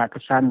kena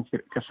kesan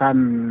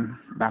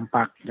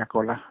dampak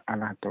jakolah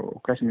Allah tu.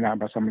 Kes mina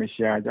bahasa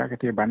Malaysia aja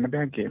ketiban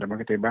lebih lagi.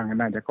 Lepas ketiban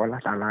kena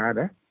jakolah salah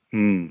dah.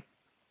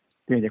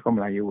 Dia jako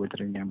Melayu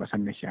ternyata bahasa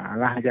Malaysia.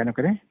 Allah aja nak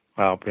ni.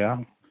 Apa ya?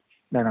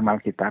 Dalam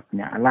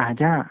Alkitabnya Allah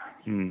aja.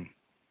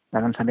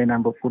 Dalam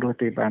salinan buku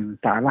tiban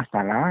tak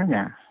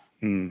salahnya.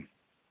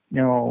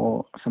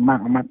 Nyo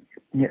semak amat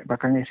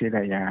bakangnya si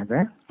daya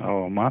dah.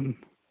 Oh man.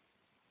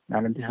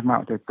 Dalam di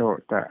semak tu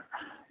tak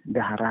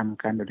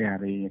diharamkan dari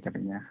hari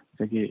katanya.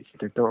 Jadi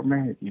kita tu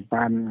meh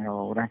iban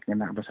orang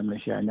kena bahasa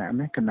Malaysia nya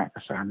meh kena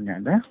kesannya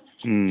dah.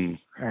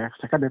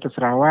 Sekarang itu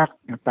Sarawak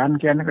ngetan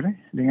kian kan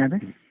dengar deh.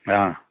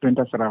 Ya.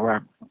 Perintah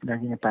Sarawak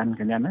lagi ngetan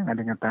kian ada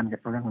ngetan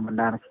ke orang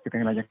membenar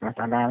kita ngajak kelas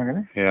halal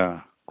kan. Ya.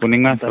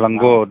 Kuningan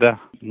Selangor dah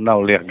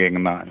nau lihat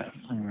geng nak.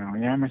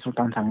 Ya,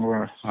 Sultan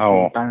Selangor.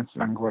 Sultan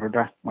Selangor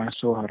dah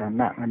masuk orang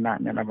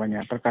nak namanya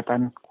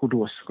perkataan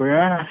kudus. Ko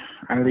ya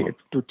ahli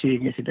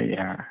tuci ngi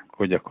sidaya.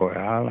 Ko jako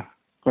lah.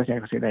 Ko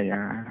saya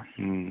sidaya.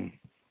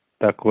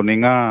 Tak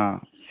kuninga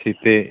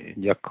siti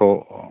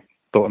jako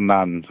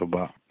Tok-Nan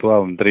sebab Tua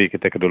Menteri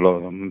kita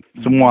kedulu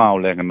semua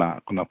oleh kena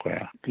ko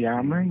ya.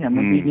 Piamanya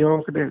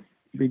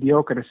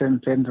video ke sen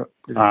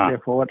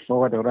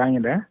forward orangnya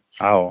dah.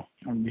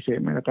 Bisa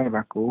mereka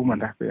baku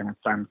madah ke yang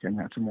tan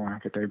kena semua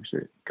kita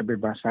bisa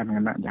kebebasan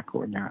nak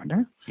jakonya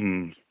dah.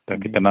 Dan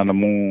kita nak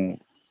nemu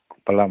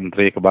kepala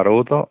menteri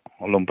kebaru tu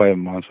lompai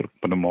masuk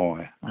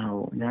penemu ya.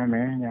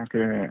 Ya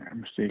ke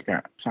mesti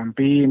ke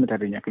sampai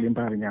tadinya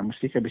kelimpahnya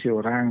mesti ke bisa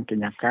orang ke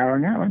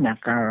nyakalnya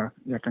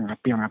ya ke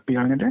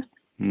ngapil-ngapilnya dah.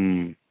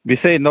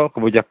 Bisa no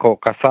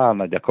kebujako kasar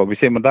na jako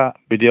bisa menda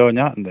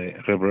videonya ndai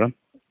Reverend.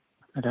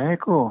 Ada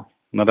eko.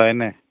 Nada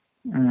ini.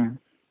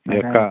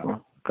 Ya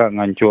kak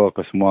ngancur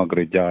ke semua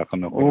gereja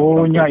kena.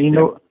 Nya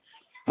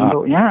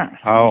induknya.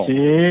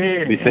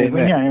 Bisa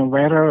yang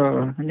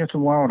viral. Hanya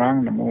semua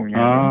orang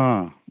nemunya.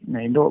 Nah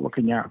induk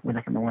berkenyak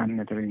banyak kenuan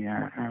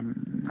ternyata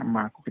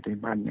nama aku kita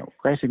banyak.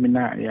 Kayak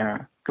semina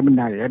ya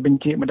kebenaran ya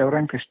benci pada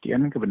orang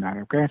Kristian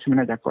kebenaran. Kayak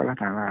semina jakolah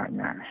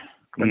talanya.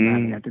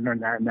 Kebenarannya itu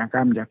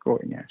nyangkam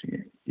jakonya sih.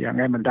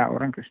 Yang mendak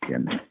orang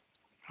Kristian.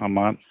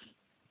 Amat.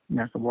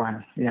 Ya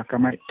kebuah ya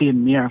kamai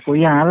tim ya aku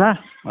ya lah.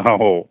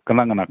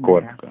 Kena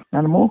nakut.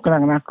 Nemu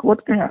kena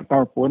nakut kayak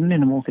ataupun ni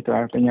nemu kita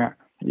artinya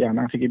ya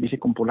nang segi bisi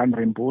kumpulan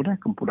rempu dah,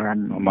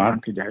 kumpulan orang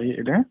kejai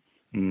dah.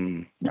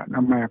 Ya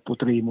nama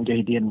Putri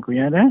Mujahidin ku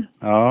ya dah.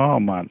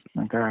 Aman.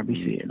 Maka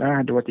bisi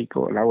dah 2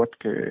 tiko laut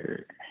ke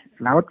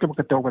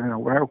berketuk kan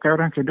orang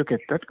ke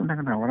dekat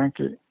kan orang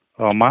ke.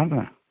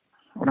 Mana?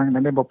 Orang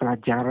nanti bawa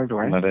pelajar tu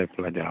Ada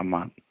pelajar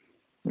aman.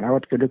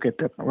 Laut ke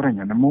dekat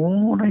orangnya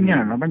nemu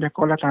orangnya nama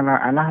jakolah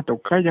Allah tu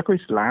kai jako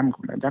Islam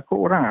jako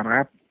orang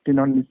Arab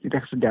tinon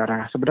tidak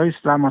sejarah sebenarnya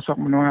Islam masuk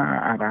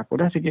menua Arab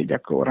udah sikit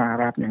jako orang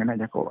Arab yang kena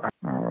jako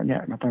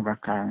nya mata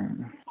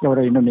belakang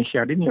orang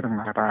Indonesia ini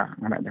orang Arab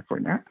kena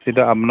jakonya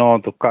tidak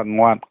amno tu kak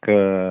nguat ke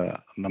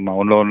nama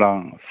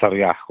undang-undang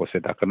syariah ko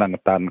seda kena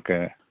ngetan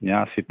ke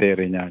nya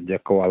siterinya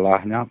jako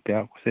Allahnya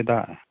pia ko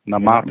seda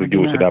nama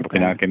tuju sudah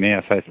berkenyak kini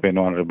saya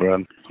Nuan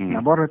Rebron.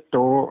 Nabor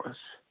tu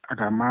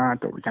agama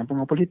atau campur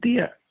dengan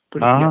politik ya.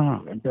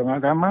 Untuk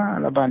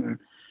agama laban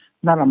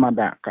dalam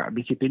ada kak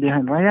bisi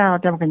pilihan raya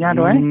macam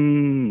kenyado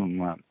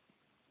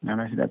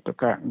Nah sudah tu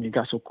kak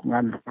ngiga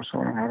sokongan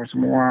orang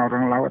semua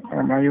orang laut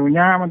orang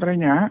Melayunya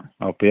menterinya.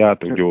 Pia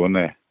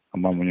tujuan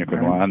sama punya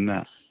kenuan.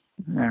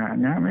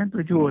 Nya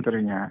tuju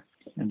ternyata.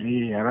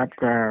 Jadi harap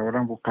ke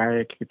orang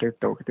bukai kita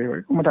tahu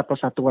kita ada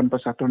persatuan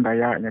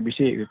Dayaknya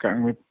bisik ke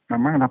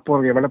memang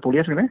lapor ke bala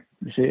polis ke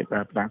bisik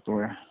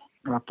pelaku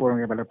lapor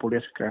ke bala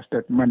polis ke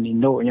statement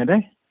indoknya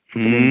deh.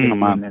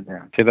 Aman.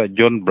 Kita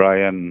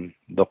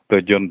Dr.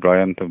 John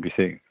Bryan tu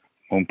bisik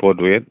ngumpul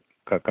duit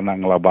kena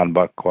ngelaban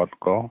bakot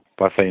ko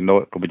pasal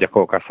indok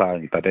kebijakan kasar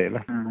yang tadi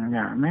lah.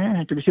 Ya,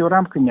 itu bisik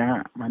orang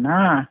kenya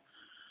mana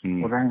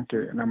orang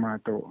ke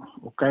nama tu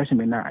ukai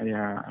semena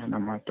ya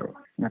nama tu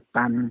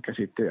ngetan ke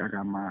situ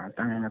agama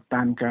tang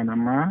ngetan ke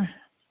nama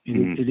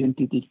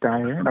identiti kita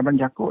ya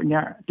laban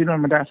jakoknya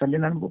tinon meda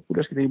salinan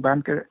pudus ketiban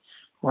ke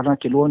warna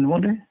cilon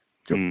mo deh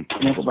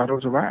nya ko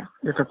baru coba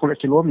ya ke kulit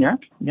cilomnya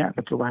nya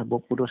ke coba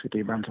pudus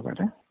ketiban coba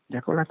deh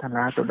jakolah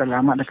tanah tu dah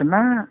lama dah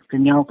kena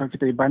kenyau ke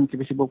ketiban ke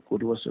bisi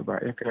pudus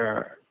coba ya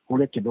ke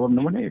kulit cilom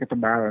mo deh ke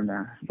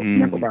tebalnya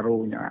nya ko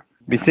barunya.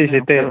 Bisa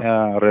kita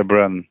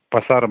Reverend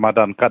pasar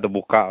Ramadan kad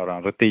buka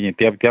orang rutinya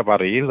tiap-tiap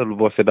hari lalu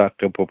bos sedang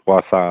ke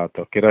puasa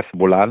atau kira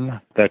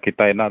sebulan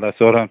kita nak ada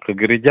seorang ke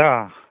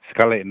gereja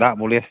sekali nak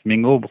mulai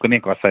seminggu bukan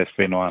ni kuasa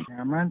sepenuhan.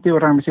 Nanti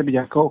orang bisa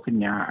berjakau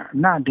kenya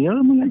nak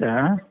deal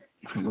mengada.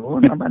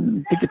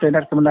 Naman kita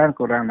nak kebenaran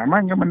kurang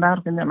namanya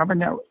benar kenya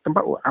namanya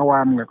tempat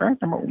awam kan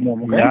tempat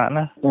umum kan. Ya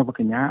lah. Tempat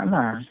kenya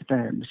lah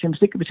kita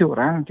mesti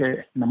orang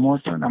ke nama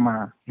tu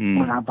nama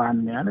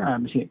melabannya lah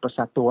mesti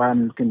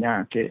persatuan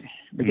kenya ke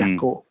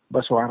berjakau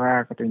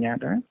bersuara katanya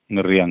ada.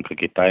 Ngeriang ke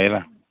kita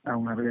lah.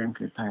 Ngeriang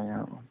kita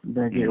ya.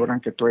 Bagi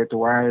orang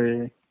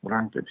ketua-tuai,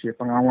 orang ke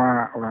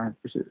pengawal, orang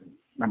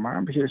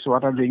nama bisa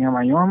suara dengan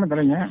mayom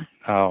katanya.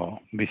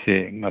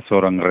 Bisa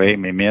ngasorang rei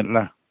memet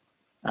lah.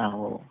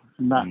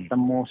 Nak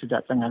temu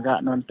sejak tengah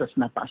nonton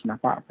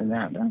senapak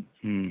punya dah.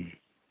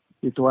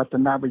 Itu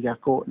nak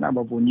berjakuk, nak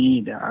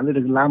berbunyi dah. Ada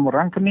gelam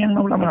orang kening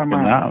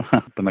lama-lama.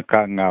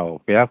 Penekak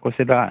ngau. Pihak aku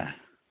sedar.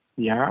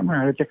 Ya,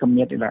 mah ada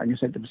kemiat ila nyu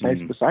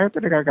besar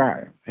tu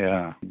dekat.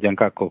 Ya,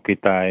 jangka ko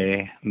kita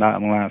nak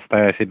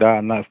stay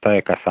sedar, nak stay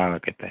kasar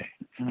kita.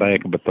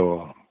 Stay ke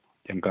betul.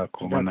 Jangka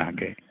ko mana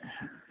ke.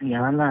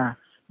 Yalah,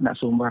 nak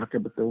sumbar ke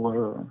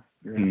betul.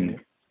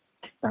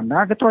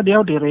 Tanda ketua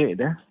dia diri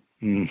dah.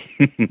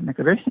 Nak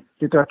kira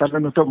kita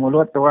akan nutup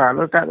mulut tu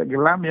lalu kat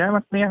gelam ya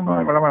macam yang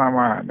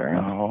lama-lama dah.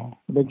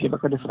 Bagi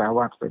bakal di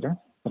Sarawak tu dah.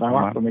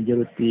 Sarawak tu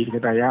majoriti kita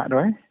Dayak tu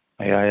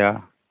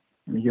Ya.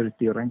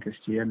 Majoriti orang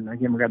Kristian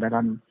lagi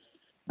dalam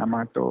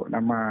nama tu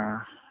nama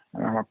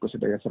aku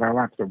sedaya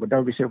Sarawak tu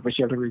bedau bisa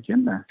official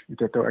religion lah.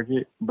 Itu tu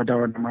lagi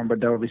bedau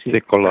bisa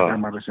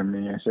agama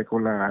resmi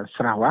sekular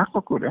Sarawak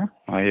aku dah.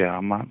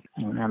 Ya amat.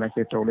 Kalau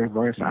kita boleh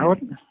voice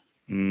out.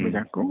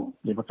 Berjaku,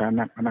 dia bakal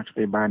anak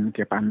ketiban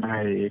ke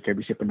pandai ke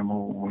bisa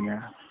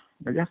penemunya.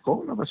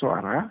 Berjaku lah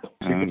bersuara,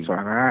 sedikit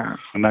suara.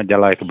 Nak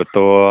jalan ke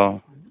betul,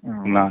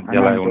 nak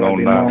jalan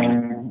undang-undang.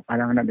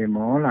 Anak-anak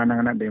demo,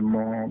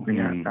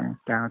 punya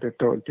tang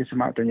tu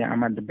semak tu yang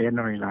amat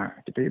benar lah.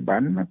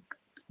 Ketiban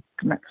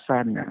kena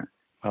kesannya.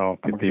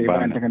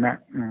 Ketiban.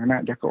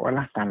 Kena jaku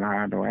Allah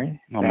Taala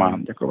doai.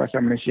 Jaku bahasa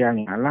Malaysia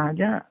ni Allah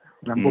aja.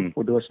 Lambut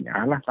kudusnya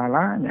Allah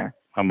Taalanya.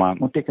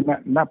 Mesti kena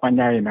nak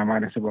panjai nama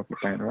ada sebuah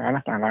kita itu. Allah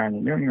Ta'ala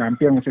ni. Dia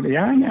ngampil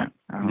sedianya.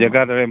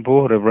 Jaga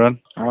rempuh,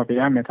 Reverend.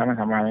 Pihak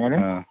sama-sama.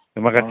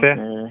 Terima kasih.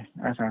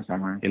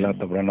 Sama-sama. Ila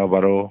Tabrano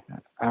baru.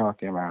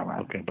 Okey,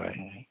 bye. Okey, bye.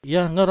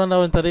 Ya, ngaran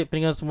lawan tadi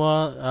peringkat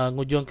semua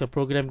ngujung ke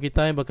program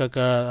kita yang bakal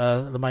ke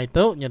lemah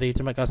itu. Jadi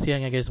terima kasih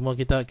yang semua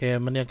kita ke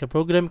meniak ke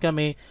program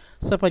kami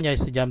sepanjang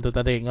sejam tu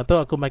tadi. Ngatu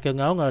aku Michael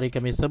Ngau ngari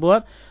kami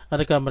sebuat.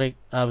 Adakah mereka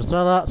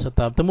bersalah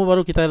serta temu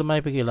baru kita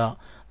lemah pergi lah.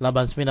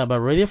 Laban semina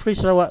bar Radio Free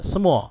Sarawak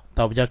semua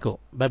tahu berjaku.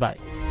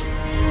 Bye-bye.